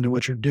back into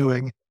what you're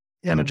doing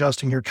and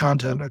adjusting your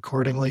content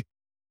accordingly.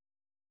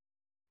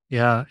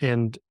 Yeah.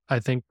 And I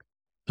think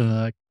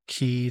the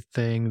key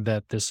thing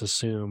that this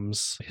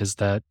assumes is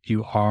that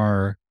you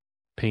are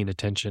paying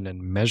attention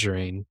and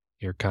measuring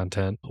your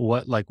content.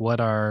 What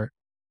are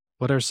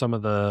some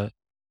of the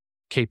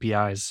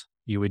KPIs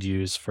you would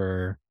use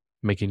for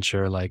making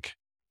sure like,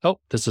 oh,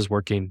 this is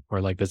working or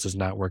like this is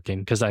not working?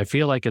 Because I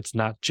feel like it's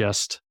not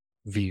just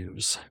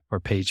views or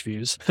page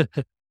views.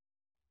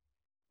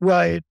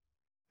 Right.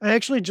 I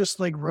actually just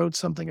like wrote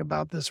something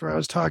about this where I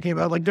was talking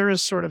about like there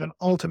is sort of an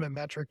ultimate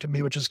metric to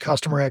me, which is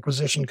customer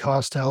acquisition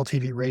cost to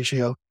LTV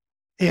ratio.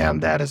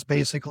 And that is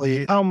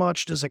basically how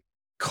much does it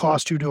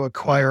cost you to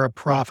acquire a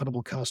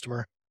profitable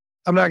customer?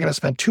 I'm not going to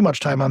spend too much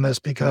time on this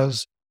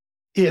because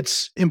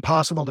it's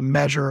impossible to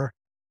measure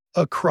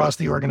across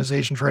the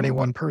organization for any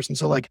one person.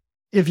 So like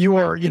if you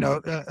are, a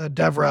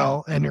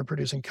DevRel and you're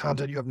producing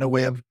content, you have no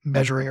way of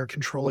measuring or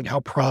controlling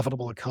how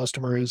profitable a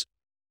customer is.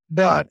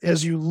 But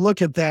as you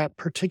look at that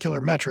particular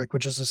metric,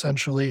 which is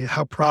essentially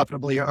how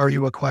profitably are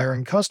you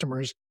acquiring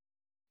customers,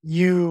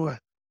 you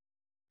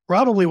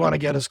probably want to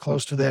get as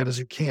close to that as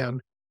you can.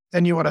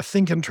 And you want to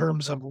think in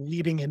terms of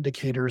leading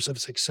indicators of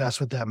success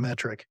with that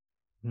metric.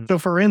 Mm. So,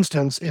 for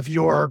instance, if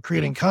you're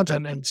creating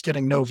content and it's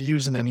getting no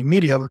views in any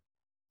medium,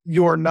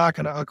 you're not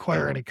going to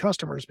acquire any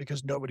customers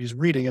because nobody's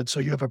reading it. So,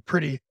 you have a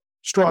pretty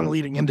strong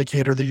leading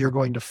indicator that you're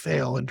going to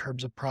fail in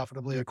terms of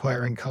profitably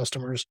acquiring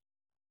customers.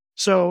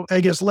 So,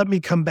 I guess let me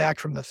come back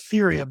from the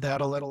theory of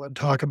that a little and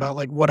talk about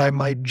like what I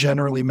might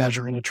generally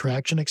measure in a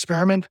traction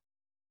experiment.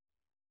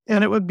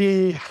 And it would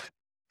be,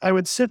 I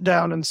would sit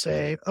down and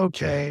say,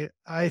 okay,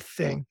 I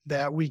think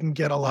that we can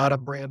get a lot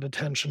of brand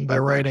attention by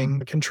writing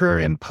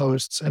contrarian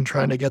posts and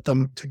trying to get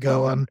them to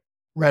go on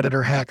Reddit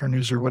or Hacker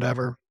News or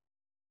whatever.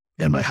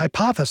 And my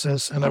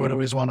hypothesis, and I would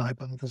always want a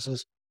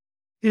hypothesis,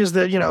 is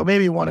that,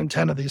 maybe 1 in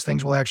 10 of these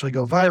things will actually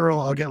go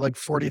viral. I'll get like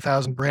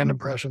 40,000 brand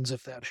impressions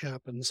if that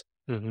happens.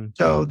 Mhm.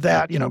 So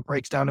that,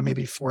 breaks down to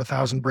maybe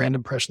 4,000 brand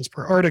impressions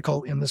per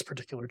article in this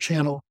particular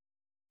channel.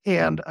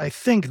 And I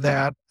think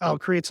that I'll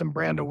create some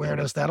brand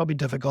awareness. That'll be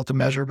difficult to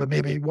measure, but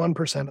maybe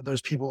 1% of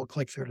those people will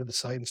click through to the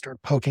site and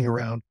start poking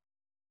around.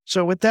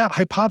 So with that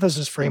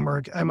hypothesis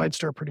framework, I might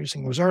start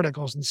producing those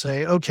articles and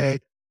say, okay,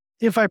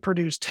 if I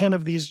produce 10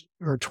 of these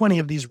or 20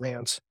 of these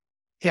rants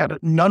and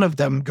none of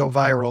them go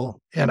viral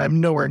and I'm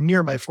nowhere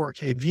near my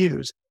 4K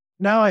views,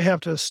 now I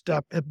have to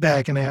step it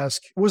back and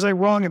ask, was I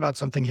wrong about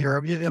something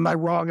here? Am I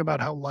wrong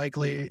about how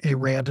likely a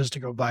rant is to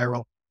go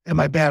viral? Am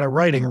I bad at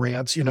writing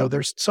rants?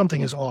 There's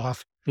something is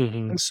off.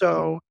 Mhm. And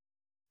so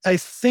I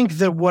think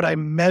that what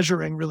I'm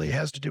measuring really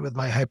has to do with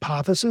my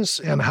hypothesis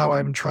and how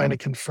I'm trying to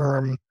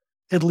confirm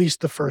at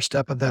least the first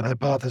step of that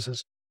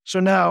hypothesis. So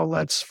now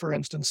let's, for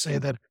instance, say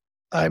that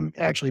I'm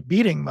actually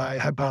beating my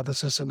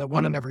hypothesis and that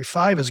 1 in every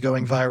 5 is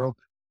going viral.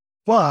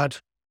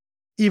 But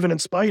even in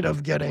spite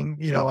of getting,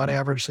 on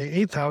average, say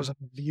 8,000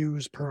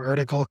 views per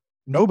article,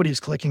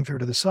 nobody's clicking through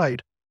to the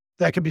site.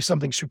 That could be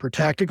something super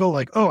tactical,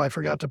 like, oh, I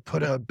forgot to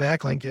put a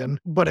backlink in,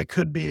 but it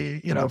could be,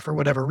 for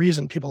whatever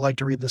reason, people like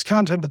to read this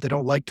content, but they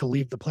don't like to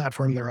leave the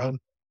platform they're on.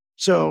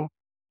 So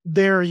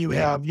there you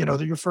have,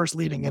 your first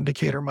leading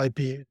indicator might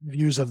be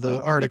views of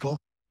the article.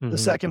 The Mhm.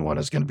 second one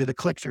is going to be the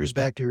click throughs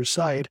back to your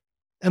site.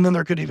 And then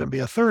there could even be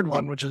a third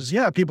one, which is,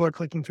 yeah, people are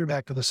clicking through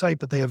back to the site,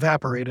 but they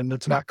evaporate. And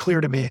it's not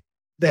clear to me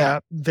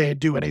that they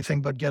do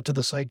anything but get to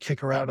the site,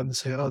 kick around and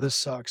say, oh, this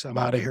sucks. I'm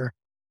out of here.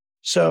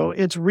 So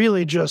it's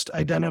really just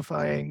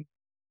identifying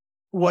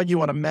what you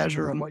want to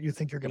measure and what you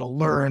think you're going to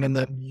learn, and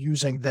then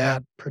using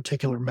that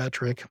particular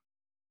metric.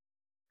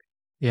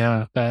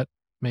 Yeah, that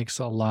makes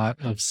a lot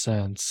of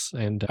sense.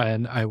 And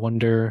I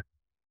wonder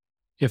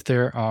if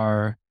there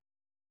are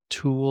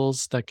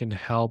tools that can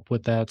help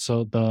with that.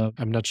 So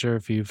I'm not sure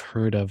if you've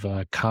heard of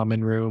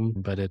Common Room,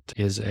 but it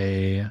is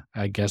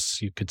I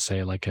guess you could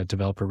say like a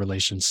developer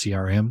relations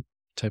CRM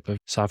type of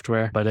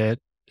software, but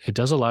it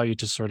does allow you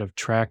to sort of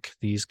track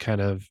these kind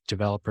of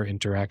developer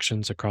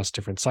interactions across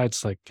different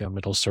sites. Like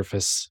it'll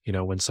surface,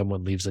 when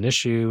someone leaves an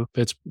issue.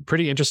 It's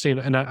pretty interesting.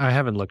 And I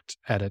haven't looked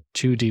at it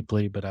too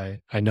deeply, but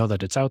I know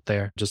that it's out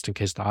there just in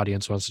case the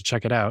audience wants to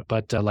check it out.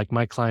 But like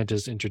my client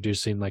is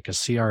introducing like a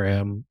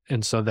CRM.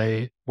 And so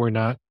they were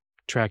not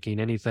tracking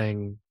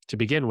anything to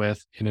begin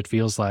with. And it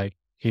feels like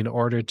in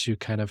order to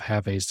kind of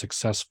have a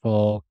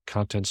successful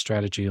content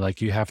strategy, like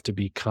you have to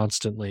be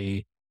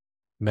constantly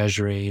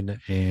measuring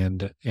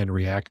and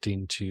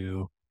reacting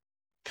to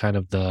kind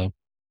of the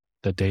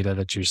data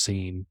that you're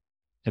seeing,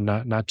 and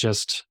not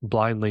just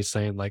blindly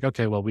saying like,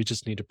 okay, well, we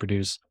just need to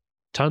produce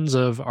tons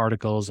of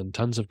articles and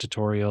tons of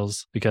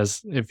tutorials,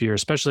 because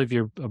especially if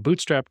you're a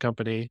bootstrap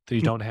company,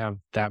 you don't have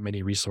that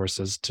many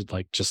resources to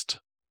like just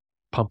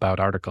pump out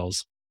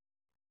articles.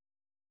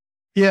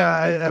 Yeah,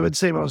 I would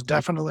say most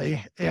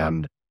definitely.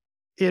 And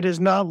it is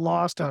not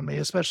lost on me,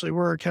 especially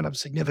we're kind of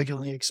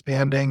significantly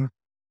expanding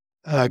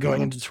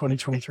going into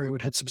 2023,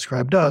 what Hit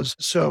Subscribe does.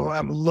 So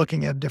I'm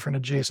looking at different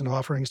adjacent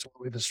offerings to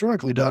what we've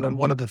historically done. And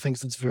one of the things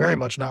that's very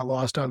much not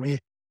lost on me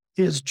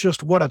is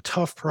just what a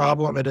tough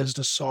problem it is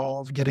to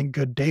solve getting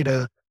good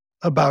data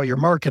about your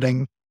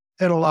marketing.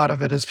 And a lot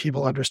of it is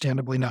people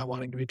understandably not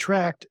wanting to be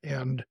tracked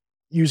and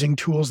using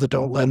tools that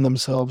don't lend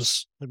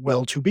themselves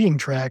well to being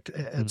tracked,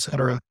 et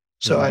cetera.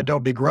 So Mm-hmm. I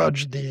don't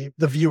begrudge the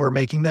viewer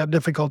making that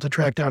difficult to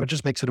track down. It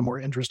just makes it a more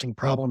interesting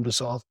problem to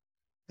solve.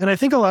 And I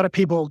think a lot of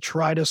people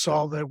try to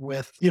solve it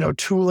with,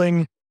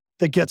 tooling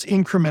that gets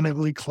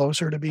incrementally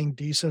closer to being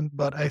decent.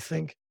 But I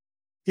think,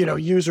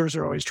 users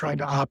are always trying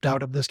to opt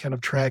out of this kind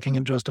of tracking,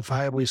 and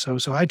justifiably so.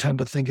 So I tend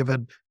to think of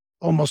it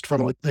almost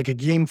from like a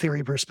game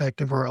theory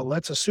perspective, or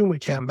let's assume we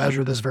can't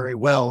measure this very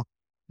well,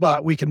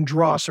 but we can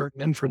draw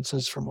certain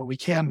inferences from what we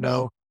can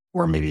know,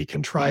 or maybe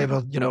contrive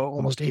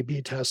almost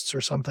A/B tests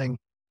or something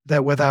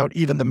that without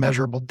even the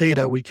measurable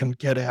data, we can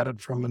get at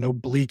it from an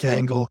oblique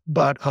angle.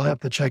 But I'll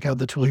have to check out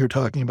the tool you're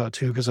talking about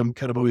too, because I'm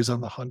kind of always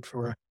on the hunt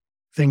for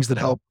things that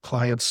help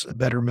clients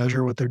better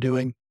measure what they're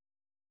doing.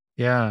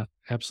 Yeah,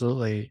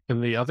 absolutely.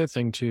 And the other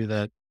thing too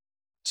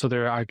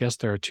I guess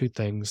there are two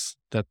things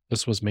that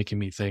this was making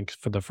me think.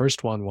 For the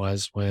first one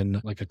was when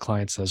like a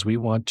client says, we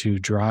want to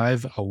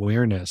drive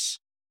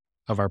awareness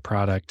of our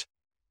product.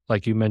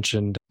 Like you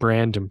mentioned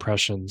brand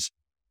impressions.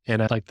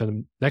 And like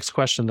the next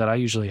question that I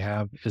usually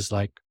have is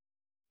like,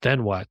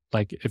 then what?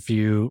 Like if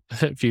you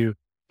if you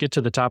get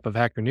to the top of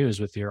Hacker News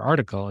with your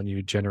article and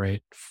you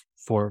generate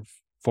for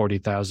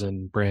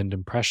 40,000 brand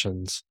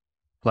impressions,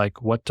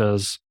 like what's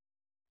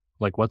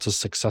a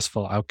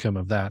successful outcome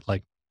of that?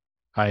 Like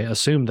I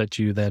assume that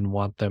you then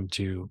want them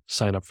to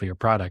sign up for your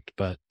product,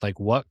 but like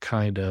what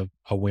kind of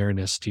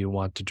awareness do you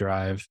want to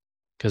drive?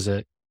 Because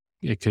it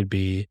could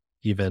be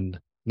even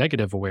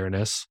negative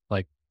awareness,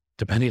 like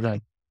depending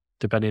on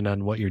depending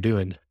on what you're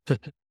doing.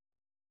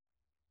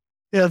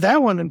 Yeah,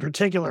 that one in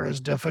particular is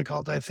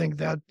difficult. I think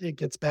that it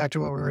gets back to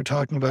what we were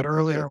talking about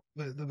earlier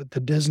with the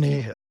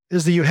Disney,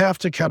 is that you have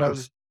to kind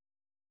of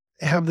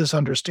have this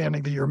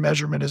understanding that your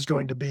measurement is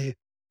going to be,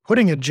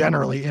 putting it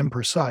generally,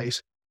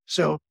 imprecise.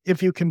 So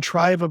if you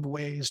contrive of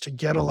ways to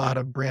get a lot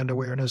of brand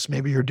awareness,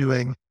 maybe you're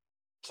doing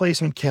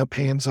placement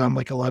campaigns on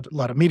like a lot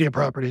of media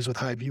properties with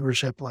high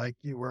viewership, like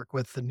you work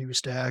with the New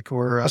Stack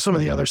or some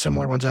of the other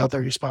similar ones out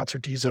there, you sponsor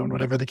T-Zone,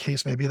 whatever the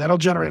case may be, that'll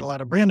generate a lot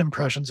of brand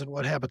impressions. And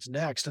what happens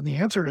next? And the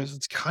answer is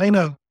it's kind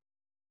of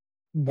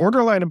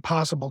borderline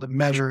impossible to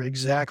measure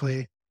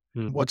exactly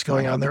Mm. what's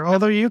going on there.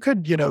 Although you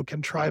could,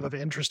 contrive of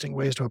interesting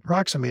ways to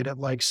approximate it.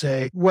 Like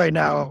say, right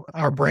now,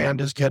 our brand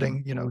is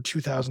getting,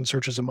 2,000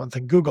 searches a month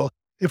in Google.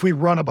 If we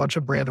run a bunch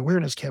of brand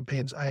awareness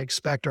campaigns, I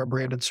expect our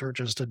branded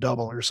searches to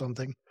double or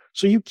something.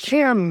 So you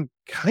can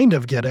kind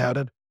of get at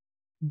it,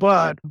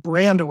 but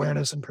brand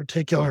awareness in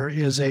particular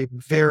is a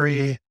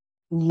very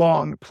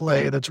long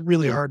play that's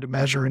really hard to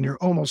measure. And you're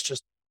almost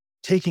just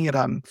taking it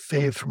on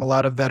faith from a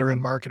lot of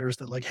veteran marketers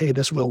that like, hey,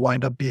 this will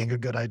wind up being a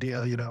good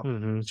idea,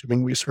 Hmm.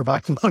 assuming we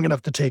survive long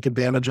enough to take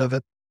advantage of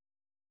it.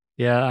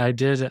 Yeah, I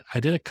did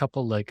a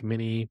couple like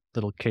mini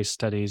little case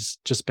studies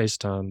just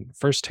based on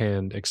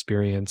firsthand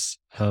experience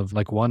of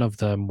like one of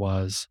them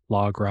was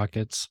Log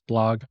Rocket's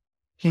blog.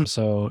 Hmm.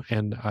 So,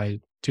 and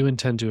I do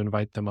intend to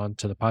invite them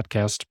onto the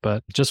podcast,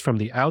 but just from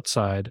the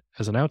outside,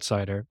 as an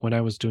outsider, when I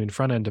was doing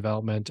front end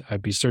development,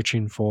 I'd be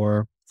searching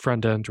for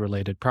front end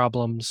related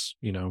problems,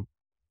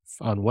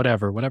 on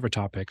whatever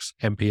topics,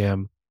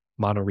 NPM,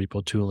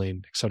 monorepo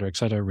tooling, et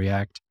cetera,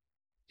 React.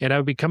 And I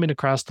would be coming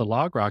across the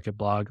Log Rocket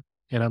blog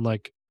and I'm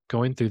like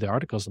going through the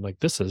articles. I'm like,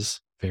 this is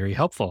very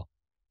helpful.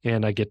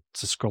 And I get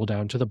to scroll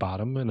down to the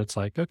bottom and it's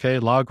like, okay,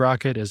 Log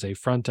Rocket is a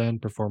front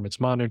end performance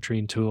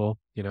monitoring tool.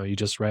 You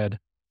just read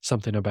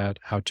something about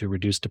how to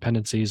reduce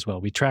dependencies. Well,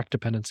 we track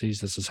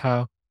dependencies. This is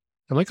how.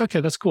 I'm like,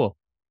 okay, that's cool.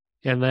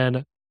 And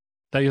then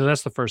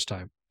that's the first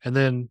time. And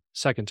then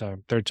second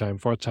time, third time,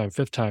 fourth time,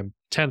 fifth time,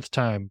 10th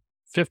time,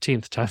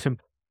 15th time,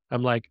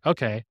 I'm like,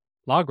 okay,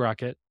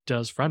 LogRocket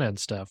does front end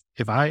stuff.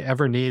 If I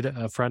ever need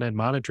a front end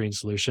monitoring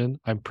solution,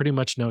 I pretty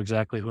much know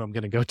exactly who I'm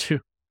going to go to.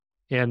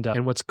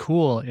 And what's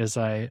cool is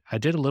I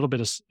did a little bit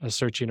of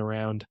searching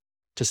around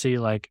to see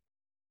like,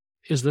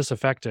 is this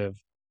effective?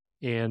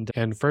 And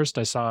first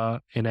I saw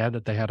an ad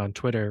that they had on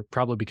Twitter,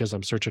 probably because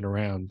I'm searching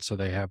around, so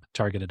they have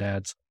targeted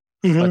ads.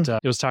 Mhm. But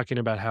it was talking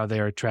about how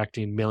they are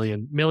attracting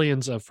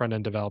millions of front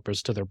end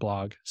developers to their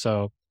blog.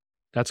 So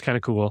that's kind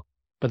of cool.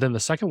 But then the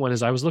second one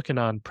is I was looking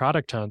on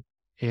Product Hunt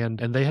and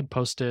they had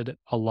posted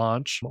a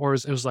launch, or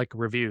it was like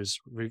reviews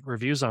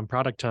on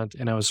Product Hunt.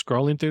 And I was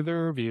scrolling through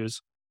their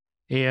reviews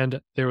and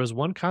there was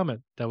one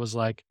comment that was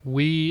like,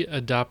 "We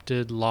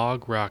adopted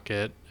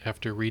LogRocket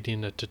after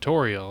reading a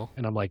tutorial."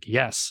 And I'm like,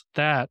 yes,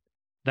 that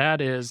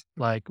is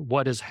like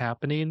what is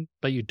happening,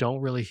 but you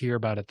don't really hear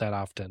about it that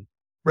often.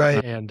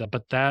 Right. And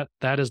but that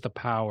is the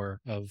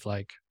power of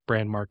like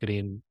brand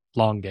marketing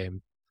long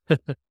game.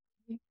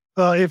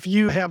 Well, if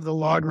you have the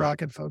Log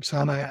Rocket folks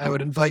on, I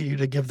would invite you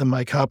to give them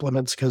my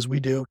compliments because we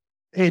do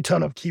a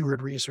ton of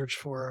keyword research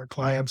for our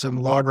clients,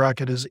 and Log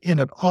Rocket is in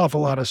an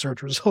awful lot of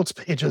search results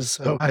pages.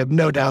 So I have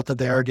no doubt that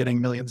they are getting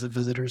millions of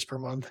visitors per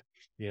month.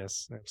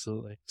 Yes,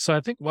 absolutely. So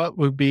I think what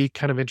would be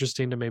kind of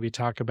interesting to maybe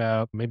talk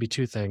about, maybe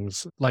two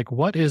things. Like,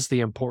 what is the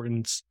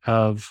importance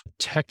of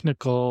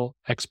technical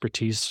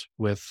expertise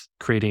with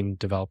creating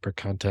developer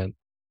content?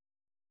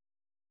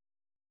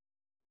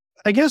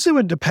 I guess it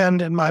would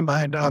depend in my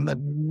mind on the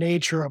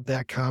nature of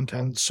that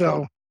content.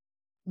 So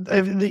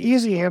the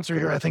easy answer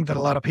here, I think that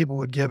a lot of people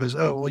would give is,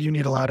 oh, well, you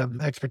need a lot of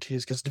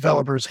expertise because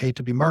developers hate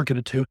to be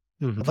marketed to.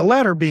 Mhm. The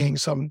latter being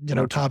some,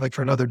 topic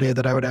for another day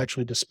that I would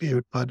actually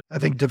dispute. But I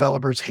think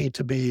developers hate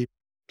to be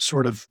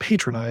sort of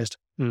patronized.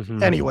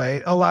 Mhm.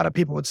 Anyway, a lot of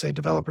people would say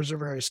developers are a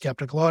very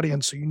skeptical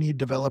audience. So you need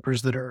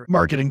developers that are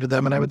marketing to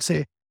them. And I would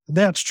say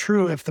that's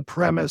true if the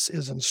premise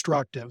is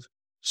instructive.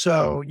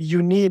 So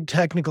you need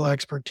technical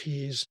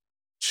expertise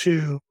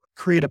to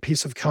create a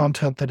piece of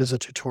content that is a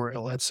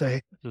tutorial. Let's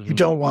say you Mhm.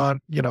 don't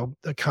want,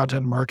 a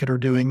content marketer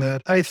doing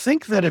that. I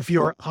think that if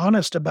you're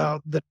honest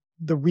about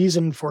the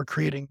reason for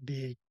creating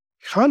the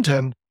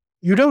content,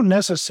 you don't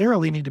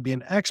necessarily need to be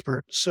an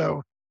expert.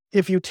 So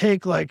if you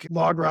take like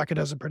LogRocket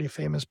as a pretty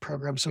famous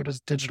program, so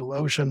does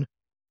DigitalOcean.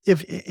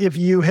 If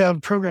you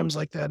have programs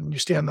like that and you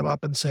stand them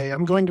up and say,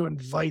 I'm going to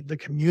invite the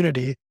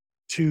community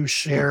to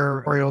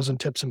share tutorials and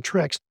tips and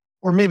tricks,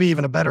 or maybe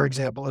even a better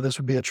example of this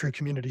would be a true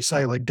community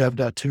site like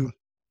dev.to.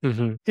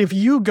 Mhm. If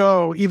you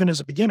go even as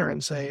a beginner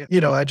and say,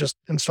 I just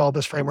installed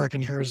this framework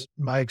and here's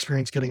my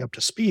experience getting up to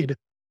speed,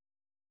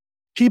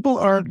 people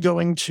aren't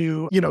going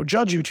to,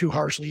 judge you too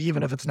harshly,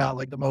 even if it's not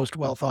like the most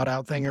well thought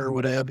out thing or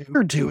whatever,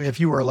 or to if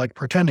you are like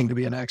pretending to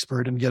be an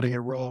expert and getting it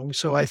wrong.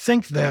 So I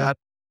think that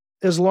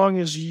as long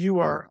as you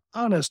are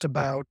honest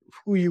about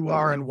who you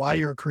are and why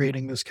you're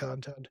creating this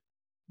content,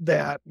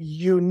 that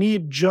you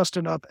need just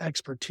enough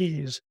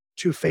expertise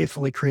to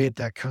faithfully create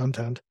that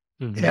content.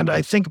 Mhm. And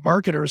I think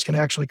marketers can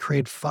actually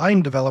create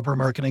fine developer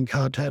marketing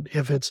content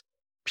if it's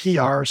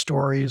PR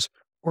stories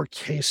or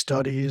case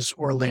studies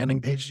or landing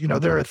pages.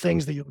 There are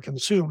things that you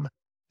consume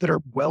that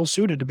are well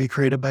suited to be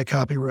created by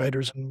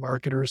copywriters and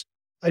marketers.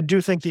 I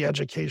do think the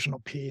educational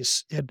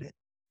piece, it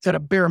at a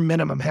bare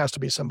minimum has to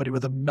be somebody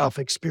with enough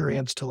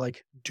experience to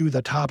like do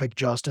the topic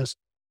justice.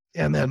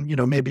 And then,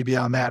 maybe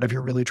beyond that, if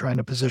you're really trying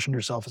to position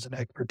yourself as an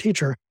expert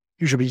teacher,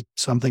 you should be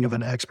something of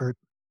an expert.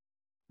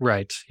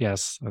 Right.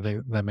 Yes. I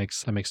think that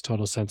makes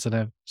total sense. And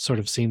I've sort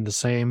of seen the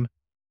same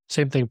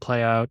thing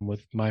play out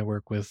with my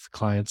work with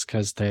clients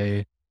because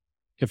they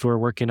if we're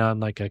working on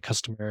like a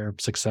customer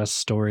success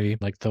story,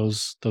 like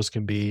those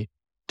can be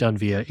done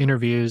via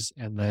interviews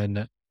and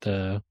then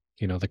the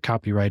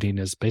copywriting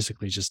is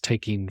basically just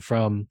taking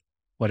from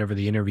whatever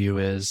the interview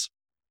is.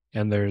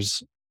 And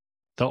there's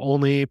the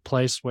only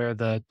place where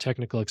the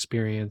technical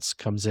experience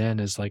comes in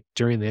is like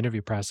during the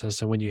interview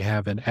process. And when you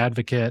have an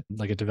advocate,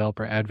 like a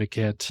developer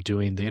advocate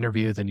doing the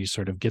interview, then you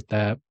sort of get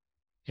that.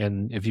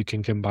 And if you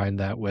can combine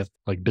that with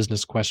like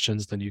business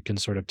questions, then you can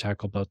sort of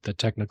tackle both the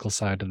technical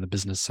side and the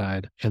business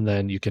side. And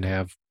then you can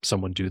have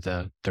someone do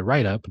the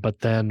write up. But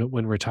then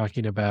when we're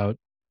talking about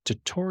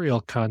tutorial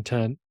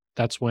content,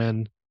 that's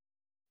when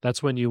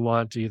you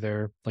want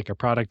either like a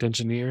product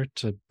engineer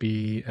to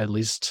be at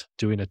least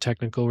doing a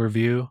technical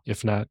review,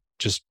 if not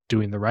just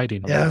doing the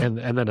writing. Yeah.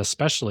 And then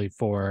especially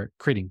for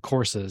creating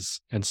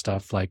courses and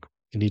stuff, like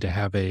you need to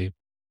have a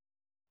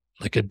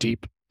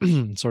deep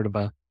sort of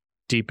a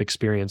deep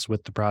experience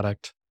with the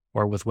product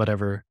or with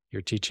whatever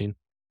you're teaching.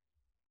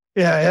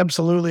 Yeah,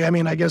 absolutely. I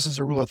mean, I guess as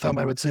a rule of thumb,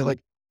 I would say like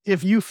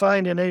if you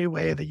find in any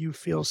way that you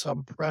feel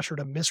some pressure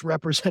to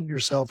misrepresent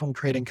yourself when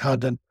creating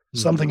content, Mhm.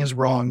 something is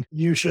wrong.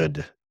 You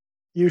should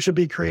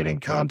be creating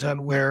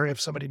content where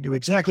if somebody knew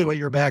exactly what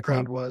your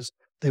background was,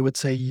 they would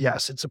say,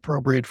 yes, it's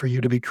appropriate for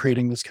you to be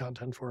creating this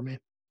content for me.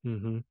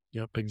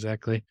 Yep,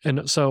 exactly.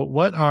 And so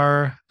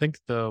I think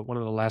the one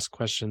of the last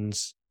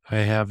questions I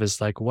have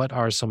is like, what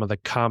are some of the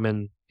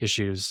common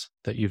issues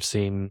that you've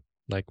seen,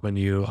 like when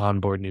you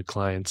onboard new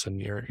clients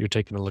and you're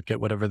taking a look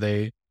at whatever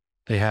they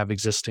have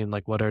existing,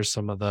 like what are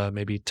some of the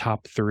maybe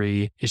top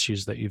three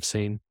issues that you've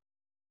seen?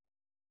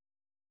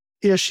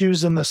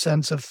 Issues in the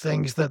sense of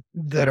things that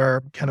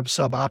are kind of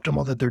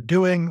suboptimal that they're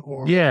doing,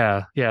 or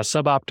Yeah, yeah,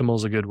 suboptimal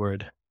is a good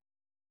word.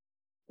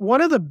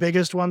 one of the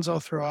biggest ones I'll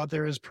throw out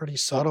there is pretty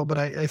subtle, but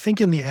I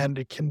think in the end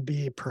it can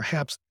be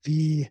perhaps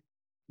the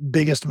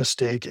biggest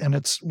mistake. And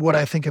it's what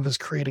I think of as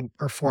creating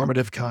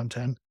performative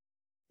content.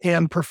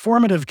 And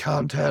performative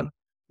content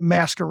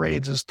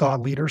masquerades as thought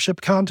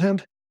leadership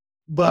content.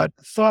 But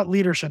thought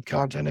leadership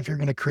content, if you're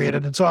going to create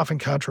it, it's often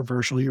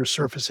controversial. You're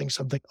surfacing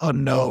something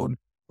unknown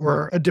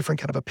or a different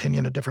kind of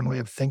opinion, a different way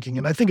of thinking.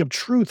 And I think of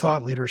true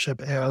thought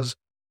leadership as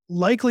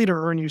likely to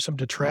earn you some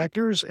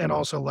detractors and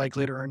also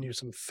likely to earn you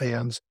some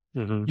fans.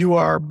 Hmm. You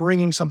are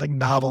bringing something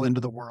novel into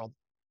the world.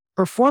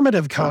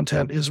 Performative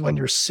content is when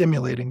you're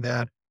simulating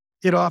that.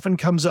 It often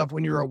comes up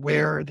when you're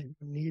aware that you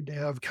need to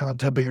have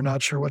content, but you're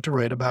not sure what to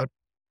write about.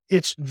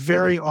 It's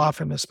very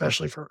often,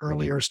 especially for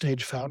earlier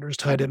stage founders,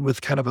 tied in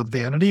with kind of a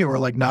vanity or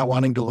like not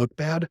wanting to look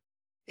bad.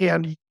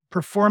 And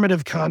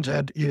performative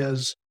content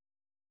is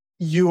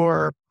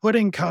you're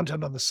putting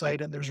content on the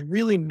site and there's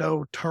really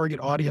no target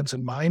audience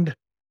in mind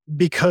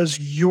because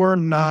you're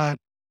not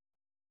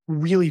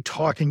really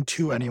talking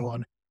to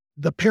anyone.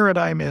 The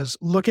paradigm is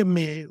look at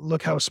me,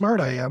 look how smart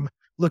I am,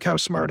 look how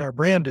smart our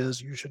brand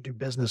is. You should do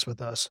business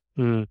with us.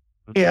 Mm.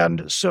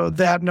 And so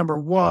that number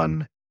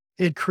one,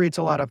 it creates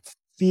a lot of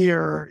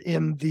fear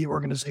in the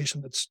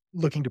organization that's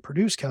looking to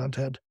produce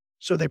content.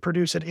 So they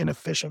produce it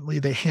inefficiently,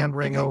 they hand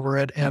wring over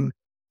it, and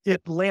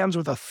it lands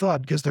with a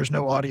thud because there's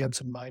no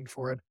audience in mind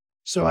for it.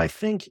 So I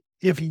think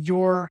if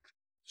you're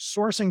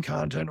sourcing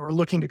content or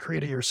looking to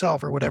create it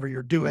yourself or whatever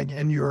you're doing,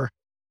 and you're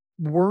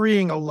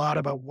worrying a lot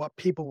about what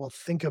people will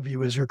think of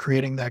you as you're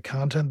creating that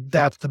content,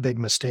 that's the big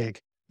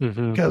mistake.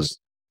 Hmm. Because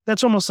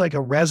that's almost like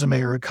a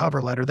resume or a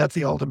cover letter. That's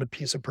the ultimate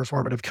piece of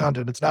performative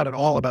content. It's not at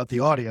all about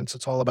the audience.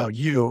 It's all about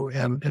you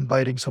and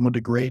inviting someone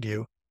to grade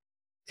you.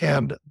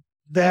 And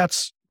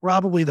that's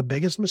probably the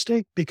biggest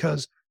mistake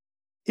because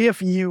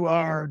if you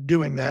are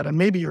doing that, and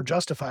maybe you're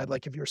justified,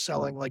 like if you're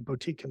selling like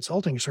boutique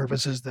consulting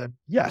services, that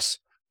yes,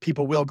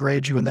 people will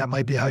grade you and that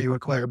might be how you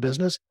acquire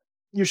business.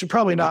 You should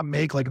probably not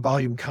make like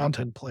volume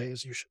content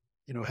plays. You should,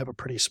 have a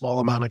pretty small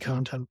amount of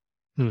content.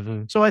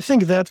 Hmm. So I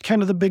think that's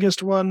kind of the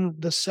biggest one.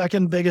 The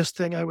second biggest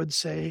thing I would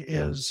say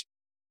is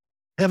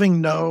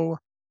having no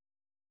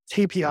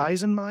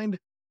KPIs in mind.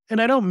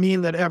 And I don't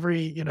mean that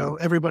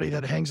everybody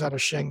that hangs out a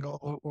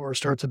shingle or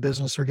starts a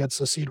business or gets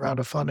a seed round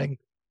of funding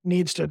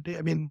needs to,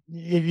 I mean,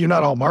 you're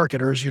not all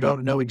marketers. You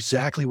don't know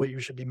exactly what you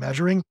should be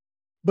measuring.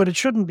 But it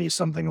shouldn't be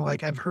something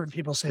like I've heard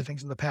people say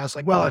things in the past,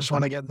 like, well, I just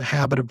want to get in the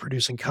habit of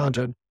producing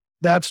content.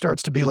 That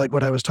starts to be like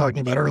what I was talking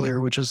about earlier,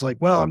 which is like,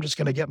 well, I'm just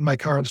going to get in my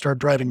car and start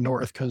driving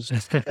north because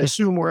I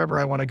assume wherever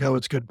I want to go,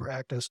 it's good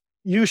practice.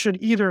 You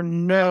should either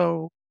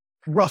know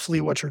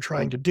roughly what you're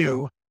trying to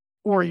do,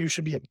 or you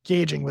should be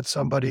engaging with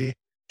somebody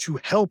to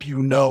help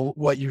you know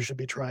what you should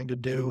be trying to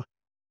do.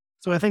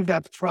 So I think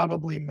that's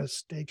probably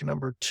mistake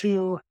number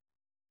two.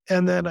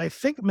 And then I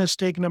think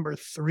mistake number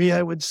three,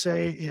 I would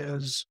say,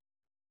 is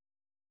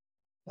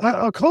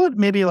I'll call it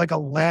maybe like a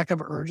lack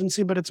of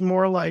urgency, but it's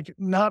more like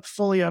not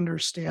fully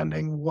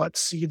understanding what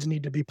seeds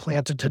need to be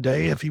planted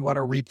today if you want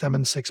to reap them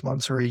in 6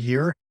 months or a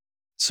year.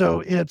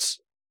 So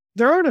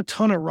there aren't a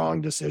ton of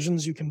wrong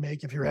decisions you can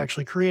make if you're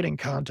actually creating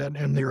content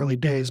in the early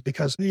days,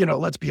 because,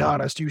 let's be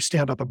honest, you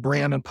stand up a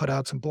brand and put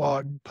out some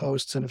blog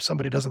posts. And if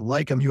somebody doesn't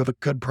like them, you have a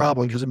good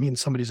problem because it means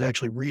somebody's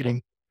actually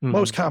reading.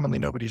 Most Mhm. commonly,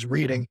 nobody's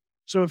reading.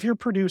 So if you're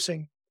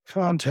producing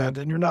content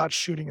and you're not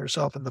shooting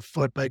yourself in the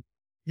foot by,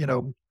 you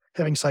know,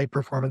 having site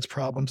performance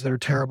problems that are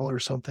terrible or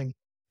something,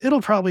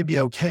 it'll probably be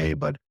okay.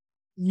 But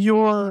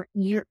you're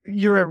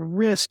at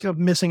risk of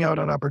missing out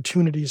on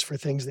opportunities for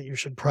things that you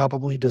should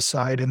probably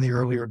decide in the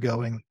earlier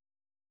going.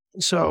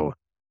 So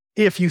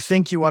if you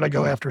think you want to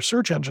go after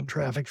search engine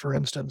traffic, for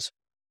instance,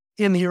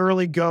 in the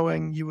early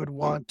going, you would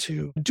want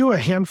to do a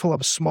handful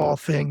of small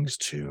things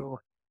to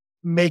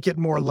make it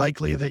more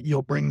likely that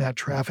you'll bring that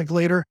traffic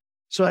later.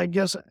 So I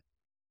guess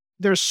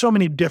there's so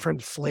many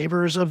different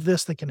flavors of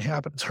this that can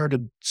happen. It's hard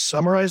to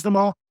summarize them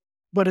all,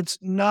 but it's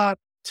not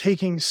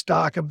taking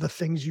stock of the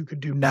things you could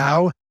do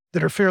now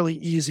that are fairly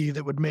easy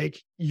that would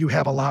make you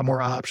have a lot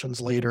more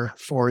options later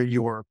for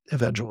your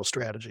eventual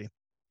strategy.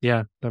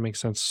 Yeah, that makes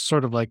sense.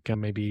 Sort of like,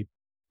 maybe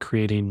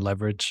creating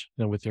leverage,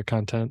 with your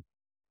content.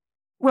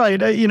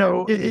 Right.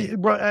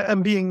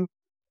 I'm being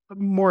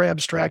more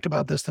abstract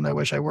about this than I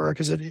wish I were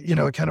because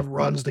it kind of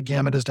runs the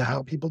gamut as to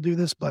how people do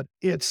this, but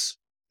it's,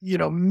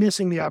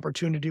 missing the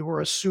opportunity or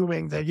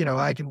assuming that,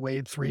 I can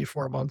wait 3,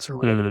 4 months or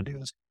whatever to Mhm. do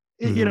this.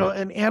 Mhm.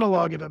 An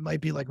analog of it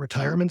might be like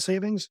retirement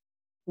savings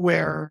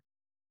where,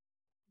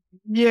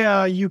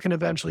 yeah, you can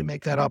eventually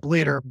make that up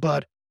later,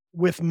 but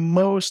with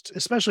most,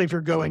 especially if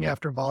you're going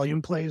after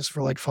volume plays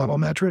for like funnel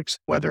metrics,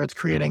 whether it's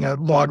creating a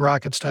log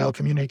rocket style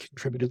community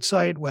contributed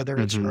site, whether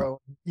it's Mhm. your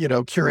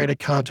own, curated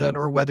content,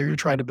 or whether you're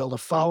trying to build a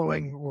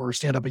following or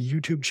stand up a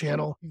YouTube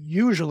channel,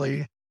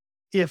 usually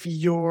if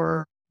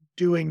you're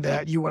doing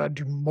that, you want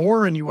to do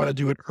more and you want to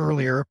do it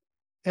earlier.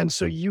 And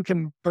so you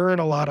can burn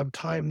a lot of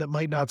time that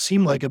might not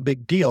seem like a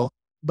big deal.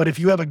 But if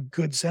you have a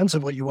good sense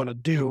of what you want to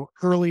do,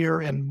 earlier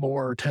and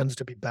more tends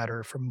to be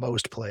better for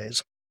most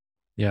plays.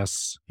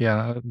 Yes.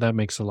 Yeah, that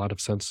makes a lot of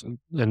sense.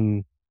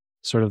 And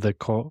sort of the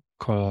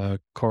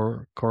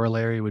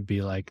corollary would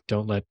be like,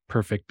 don't let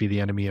perfect be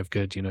the enemy of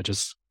good.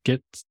 Just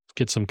get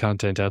some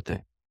content out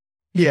there.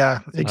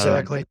 Yeah, Um,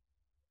 exactly. I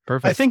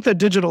Perfect. think that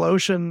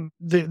DigitalOcean,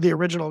 the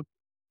original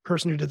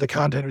person who did the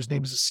content, whose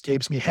name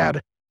escapes me,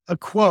 had a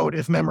quote,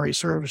 if memory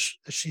serves.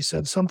 She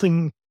said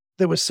something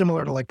that was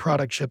similar to like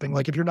product shipping.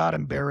 Like if you're not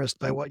embarrassed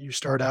by what you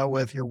start out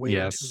with, you're waiting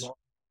too Yes. long.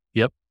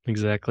 Yep.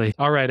 Exactly.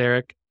 All right,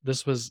 Eric.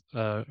 This was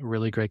a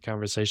really great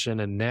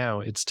conversation. And now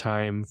it's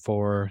time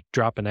for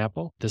Drop an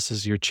Apple. This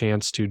is your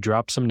chance to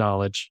drop some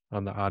knowledge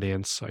on the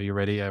audience. Are you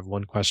ready? I have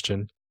one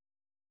question.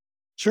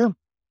 Sure.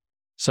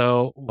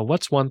 So,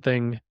 what's one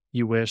thing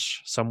you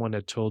wish someone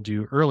had told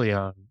you early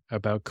on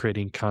about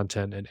creating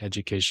content and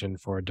education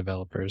for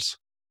developers?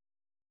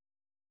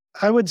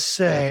 I would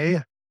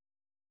say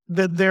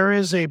that there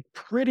is a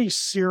pretty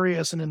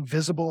serious and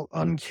invisible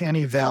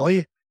uncanny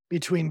valley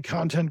between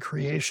content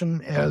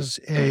creation as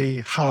a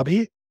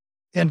hobby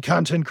and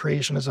content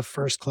creation as a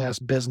first class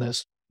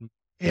business.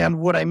 And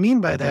what I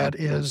mean by that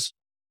is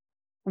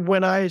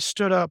when I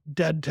stood up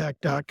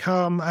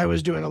deadtech.com, I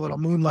was doing a little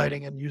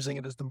moonlighting and using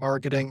it as the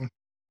marketing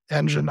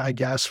engine, I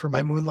guess, for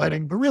my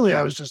moonlighting. But really,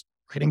 I was just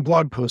writing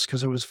blog posts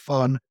because it was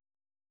fun.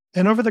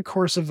 And over the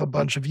course of a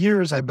bunch of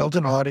years, I built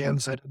an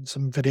audience. I did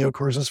some video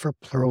courses for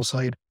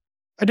Pluralsight.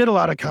 I did a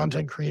lot of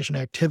content creation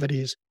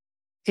activities.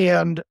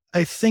 And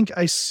I think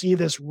I see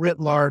this writ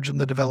large in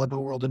the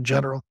development world in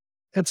general.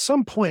 At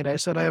some point, I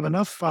said, I have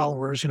enough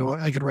followers.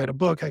 I could write a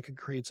book, I could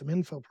create some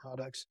info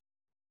products.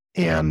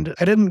 And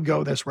I didn't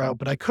go this route,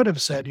 but I could have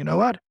said, you know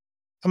what?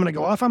 I'm going to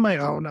go off on my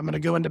own. I'm going to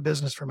go into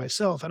business for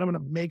myself and I'm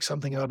going to make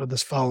something out of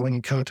this following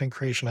and content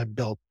creation I've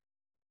built.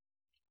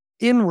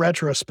 In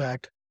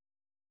retrospect,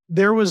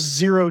 there was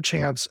zero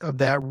chance of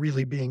that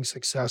really being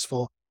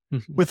successful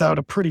Mhm. without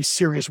a pretty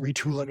serious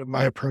retooling of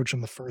my approach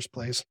in the first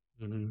place.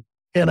 Mhm.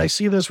 And I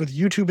see this with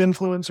YouTube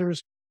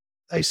influencers.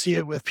 I see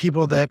it with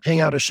people that hang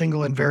out a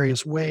shingle in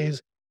various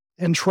ways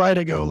and try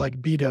to go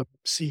like B to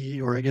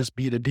C, or I guess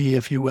B to D,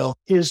 if you will,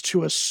 is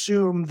to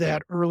assume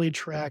that early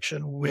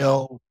traction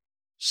will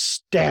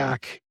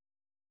stack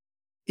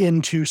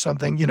into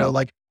something,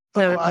 like,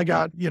 oh, I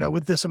got,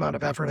 with this amount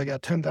of effort, I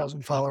got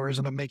 10,000 followers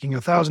and I'm making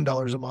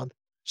 $1,000 a month.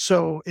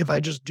 So if I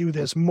just do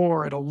this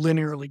more, it'll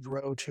linearly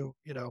grow to,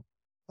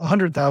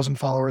 100,000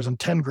 followers and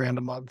 10 grand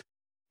a month.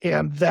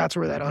 And that's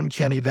where that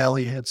uncanny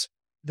valley hits.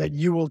 that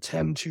you will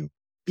tend to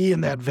be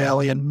in that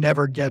valley and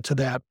never get to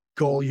that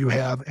goal you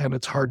have. And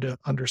it's hard to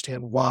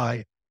understand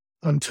why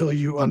until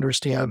you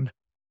understand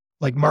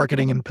like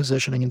marketing and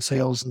positioning and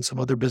sales and some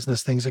other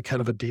business things at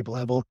kind of a deep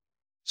level.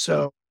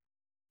 So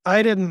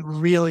I didn't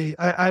really,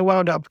 I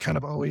wound up kind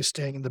of always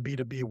staying in the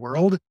B2B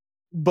world,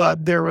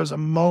 but there was a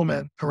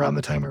moment around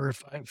the time we were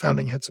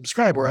founding Hit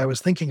Subscribe where I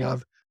was thinking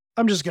of,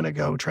 I'm just going to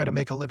go try to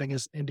make a living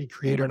as an indie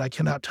creator. And I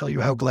cannot tell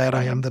you how glad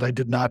I am that I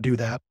did not do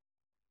that.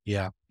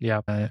 Yeah. Yeah.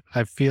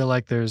 I feel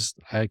like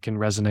I can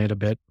resonate a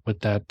bit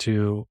with that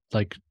too,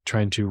 like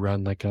trying to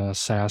run like a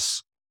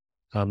SaaS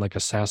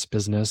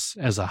business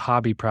as a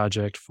hobby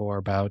project for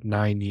about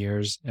 9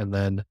 years. And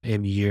then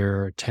in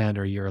year 10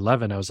 or year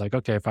 11, I was like,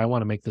 okay, if I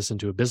want to make this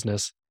into a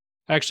business,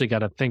 I actually got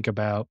to think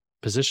about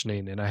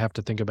positioning and I have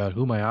to think about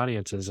who my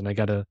audience is and I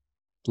got to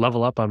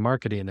level up on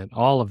marketing and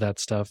all of that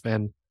stuff.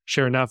 And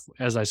sure enough,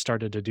 as I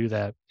started to do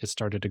that, it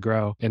started to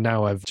grow. And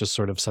now I've just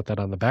sort of set that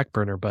on the back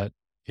burner. But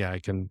yeah,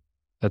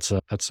 that's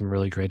some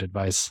really great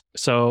advice.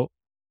 So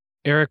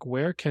Erik,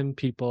 where can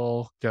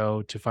people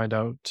go to find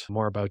out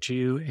more about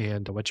you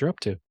and what you're up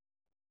to?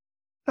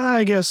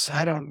 I guess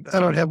I don't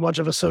have much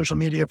of a social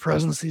media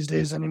presence these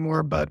days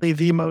anymore, but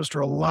the most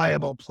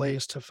reliable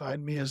place to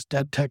find me is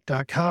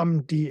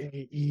deadtech.com,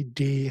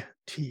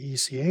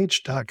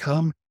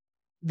 DAEDTECH.com.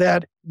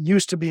 That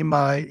used to be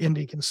my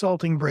indie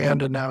consulting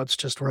brand, and now it's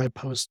just where I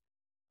post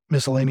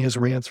miscellaneous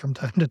rants from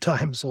time to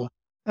time. So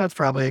that's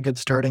probably a good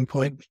starting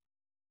point.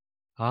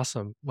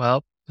 Awesome.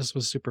 Well, this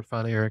was super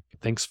fun, Erik.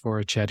 Thanks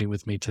for chatting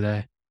with me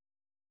today.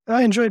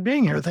 I enjoyed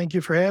being here. Thank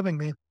you for having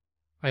me.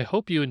 I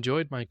hope you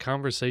enjoyed my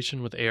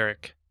conversation with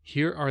Erik.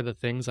 Here are the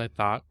things I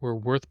thought were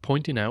worth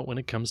pointing out when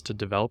it comes to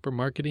developer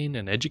marketing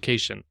and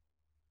education.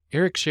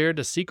 Erik shared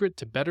a secret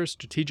to better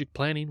strategic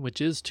planning,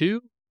 which is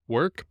to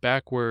work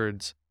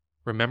backwards.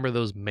 Remember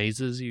those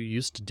mazes you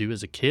used to do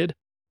as a kid?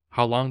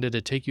 How long did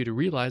it take you to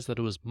realize that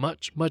it was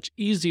much, much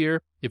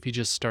easier if you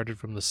just started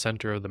from the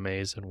center of the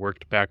maze and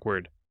worked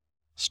backward?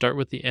 Start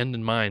with the end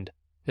in mind.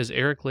 As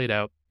Erik laid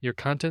out, your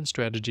content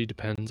strategy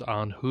depends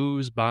on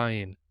who's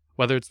buying.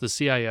 Whether it's the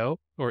CIO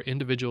or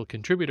individual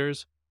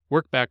contributors,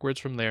 work backwards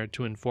from there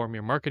to inform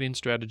your marketing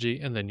strategy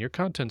and then your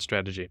content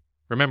strategy.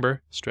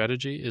 Remember,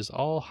 strategy is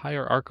all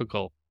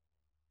hierarchical.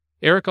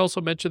 Erik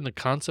also mentioned the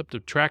concept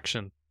of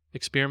traction.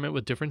 Experiment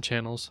with different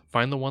channels,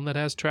 find the one that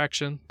has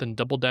traction, then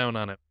double down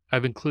on it.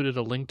 I've included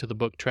a link to the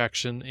book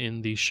Traction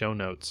in the show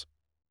notes.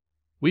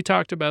 We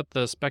talked about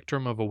the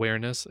spectrum of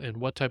awareness and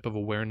what type of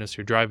awareness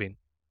you're driving.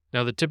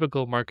 Now, the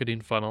typical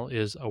marketing funnel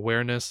is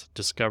awareness,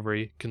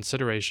 discovery,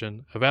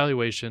 consideration,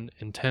 evaluation,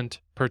 intent,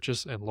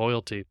 purchase, and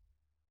loyalty.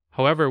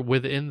 However,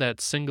 within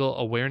that single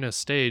awareness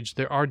stage,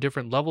 there are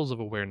different levels of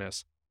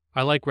awareness.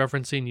 I like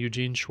referencing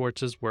Eugene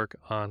Schwartz's work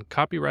on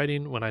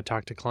copywriting when I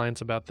talk to clients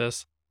about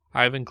this.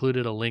 I've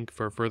included a link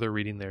for further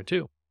reading there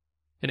too.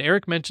 And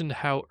Erik mentioned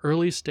how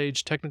early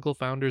stage technical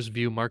founders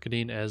view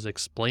marketing as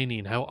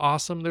explaining how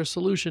awesome their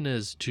solution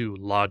is to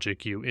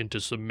logic you into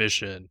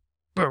submission.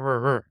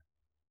 Brr.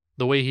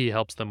 The way he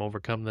helps them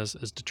overcome this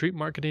is to treat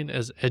marketing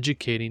as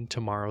educating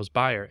tomorrow's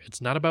buyer.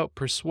 It's not about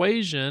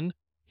persuasion.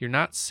 You're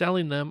not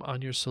selling them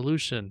on your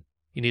solution.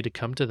 You need to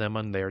come to them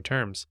on their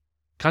terms.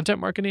 Content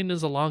marketing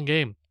is a long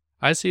game.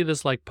 I see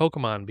this like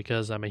Pokemon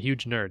because I'm a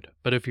huge nerd,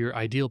 but if your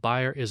ideal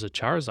buyer is a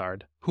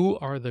Charizard, who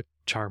are the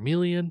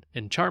Charmeleon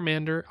and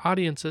Charmander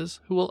audiences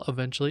who will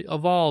eventually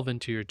evolve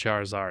into your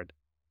Charizard?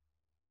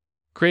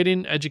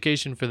 Creating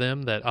education for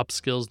them that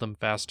upskills them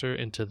faster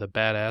into the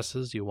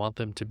badasses you want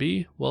them to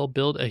be will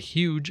build a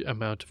huge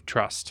amount of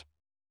trust.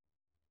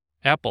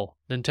 Apple,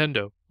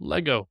 Nintendo,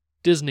 Lego,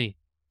 Disney.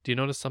 Do you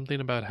notice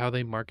something about how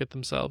they market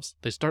themselves?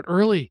 They start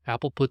early.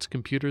 Apple puts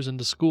computers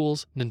into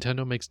schools.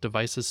 Nintendo makes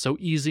devices so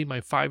easy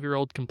my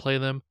 5-year-old can play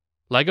them.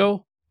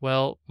 Lego?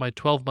 Well, my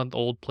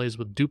 12-month-old plays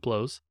with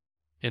Duplos.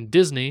 And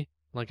Disney,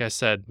 like I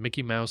said,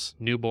 Mickey Mouse,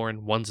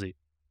 newborn, onesie.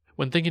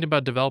 When thinking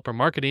about developer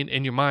marketing,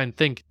 in your mind,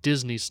 think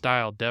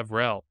Disney-style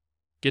DevRel.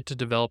 Get to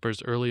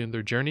developers early in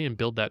their journey and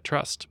build that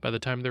trust. By the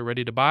time they're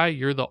ready to buy,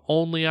 you're the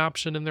only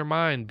option in their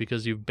mind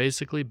because you've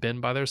basically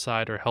been by their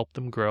side or helped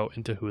them grow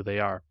into who they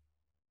are.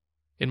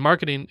 In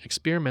marketing,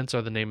 experiments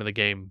are the name of the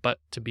game, but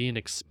to be an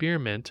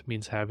experiment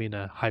means having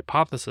a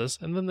hypothesis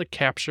and then to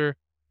capture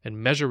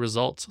and measure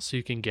results so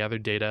you can gather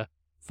data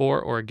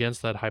for or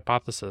against that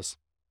hypothesis.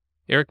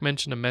 Erik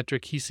mentioned a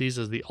metric he sees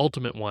as the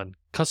ultimate one,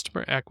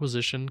 customer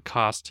acquisition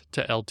cost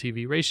to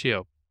LTV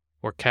ratio,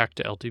 or CAC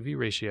to LTV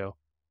ratio.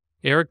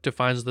 Erik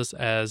defines this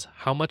as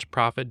how much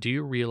profit do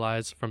you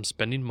realize from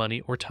spending money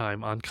or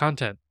time on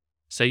content.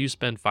 Say you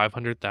spend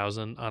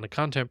 $500,000 on a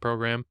content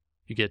program,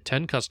 you get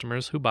 10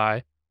 customers who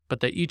buy, but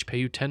they each pay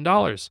you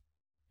 $10. Do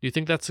you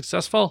think that's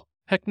successful?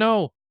 Heck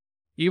no.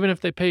 Even if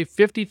they pay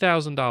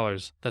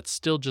 $50,000, that's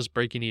still just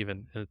breaking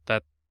even.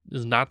 That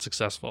is not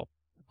successful.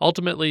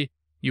 Ultimately,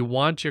 you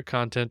want your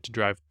content to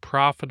drive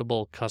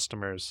profitable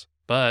customers,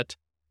 but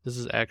this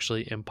is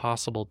actually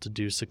impossible to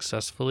do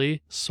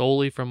successfully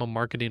solely from a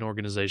marketing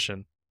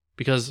organization.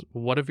 Because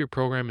what if your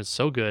program is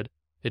so good,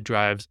 it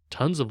drives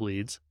tons of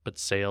leads, but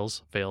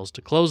sales fails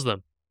to close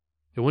them?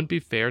 It wouldn't be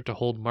fair to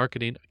hold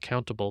marketing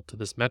accountable to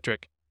this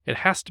metric. It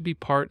has to be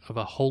part of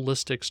a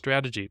holistic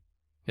strategy.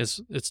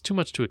 It's too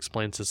much to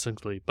explain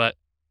succinctly, but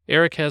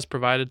Erik has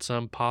provided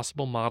some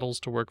possible models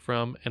to work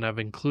from, and I've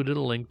included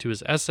a link to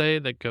his essay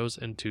that goes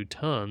into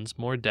tons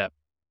more depth.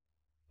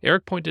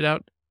 Erik pointed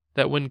out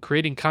that when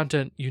creating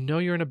content, you know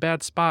you're in a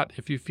bad spot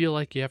if you feel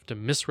like you have to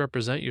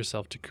misrepresent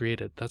yourself to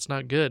create it. That's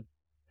not good.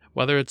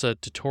 Whether it's a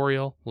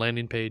tutorial,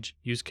 landing page,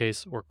 use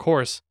case, or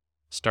course,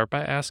 start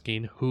by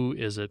asking, who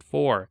is it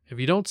for? If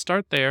you don't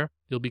start there,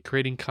 you'll be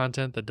creating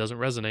content that doesn't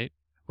resonate,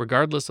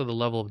 regardless of the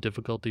level of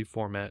difficulty,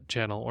 format,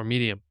 channel, or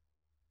medium.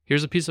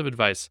 Here's a piece of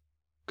advice.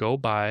 Go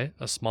buy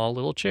a small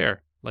little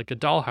chair, like a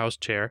dollhouse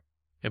chair,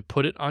 and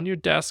put it on your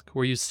desk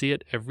where you see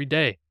it every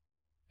day.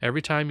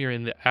 Every time you're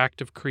in the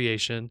act of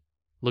creation,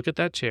 look at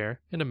that chair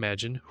and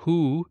imagine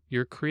who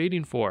you're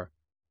creating for.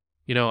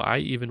 I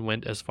even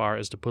went as far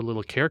as to put a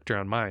little character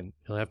on mine.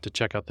 You'll have to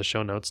check out the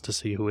show notes to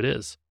see who it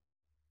is.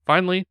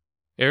 Finally,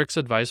 Erik's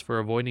advice for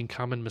avoiding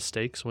common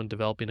mistakes when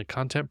developing a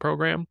content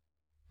program: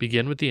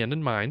 begin with the end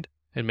in mind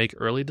and make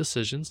early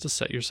decisions to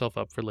set yourself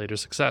up for later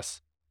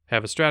success.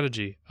 Have a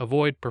strategy.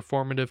 Avoid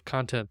performative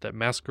content that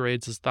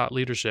masquerades as thought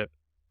leadership.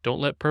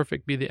 Don't let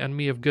perfect be the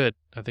enemy of good.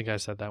 I think I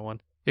said that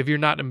one. If you're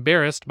not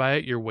embarrassed by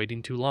it, you're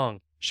waiting too long.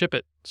 Ship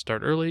it.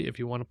 Start early if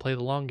you want to play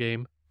the long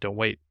game. Don't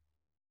wait.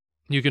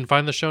 You can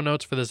find the show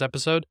notes for this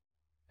episode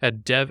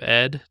at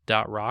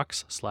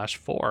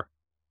deved.rocks/4.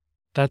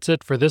 That's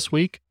it for this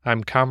week.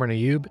 I'm Kamran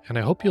Ayub, and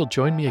I hope you'll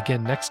join me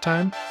again next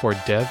time for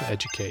Dev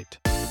Educate.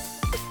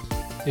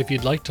 If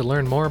you'd like to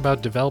learn more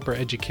about developer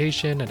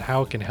education and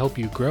how it can help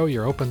you grow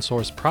your open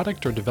source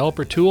product or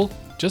developer tool,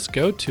 just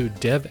go to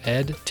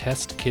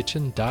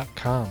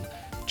devedtestkitchen.com.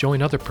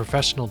 Join other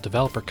professional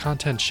developer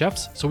content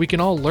chefs so we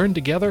can all learn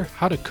together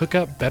how to cook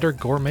up better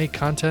gourmet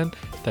content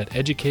that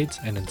educates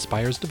and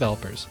inspires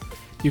developers.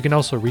 You can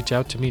also reach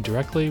out to me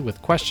directly with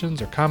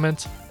questions or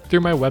comments through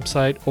my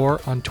website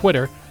or on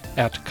Twitter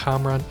at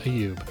Kamran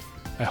Ayub.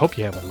 I hope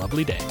you have a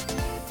lovely day.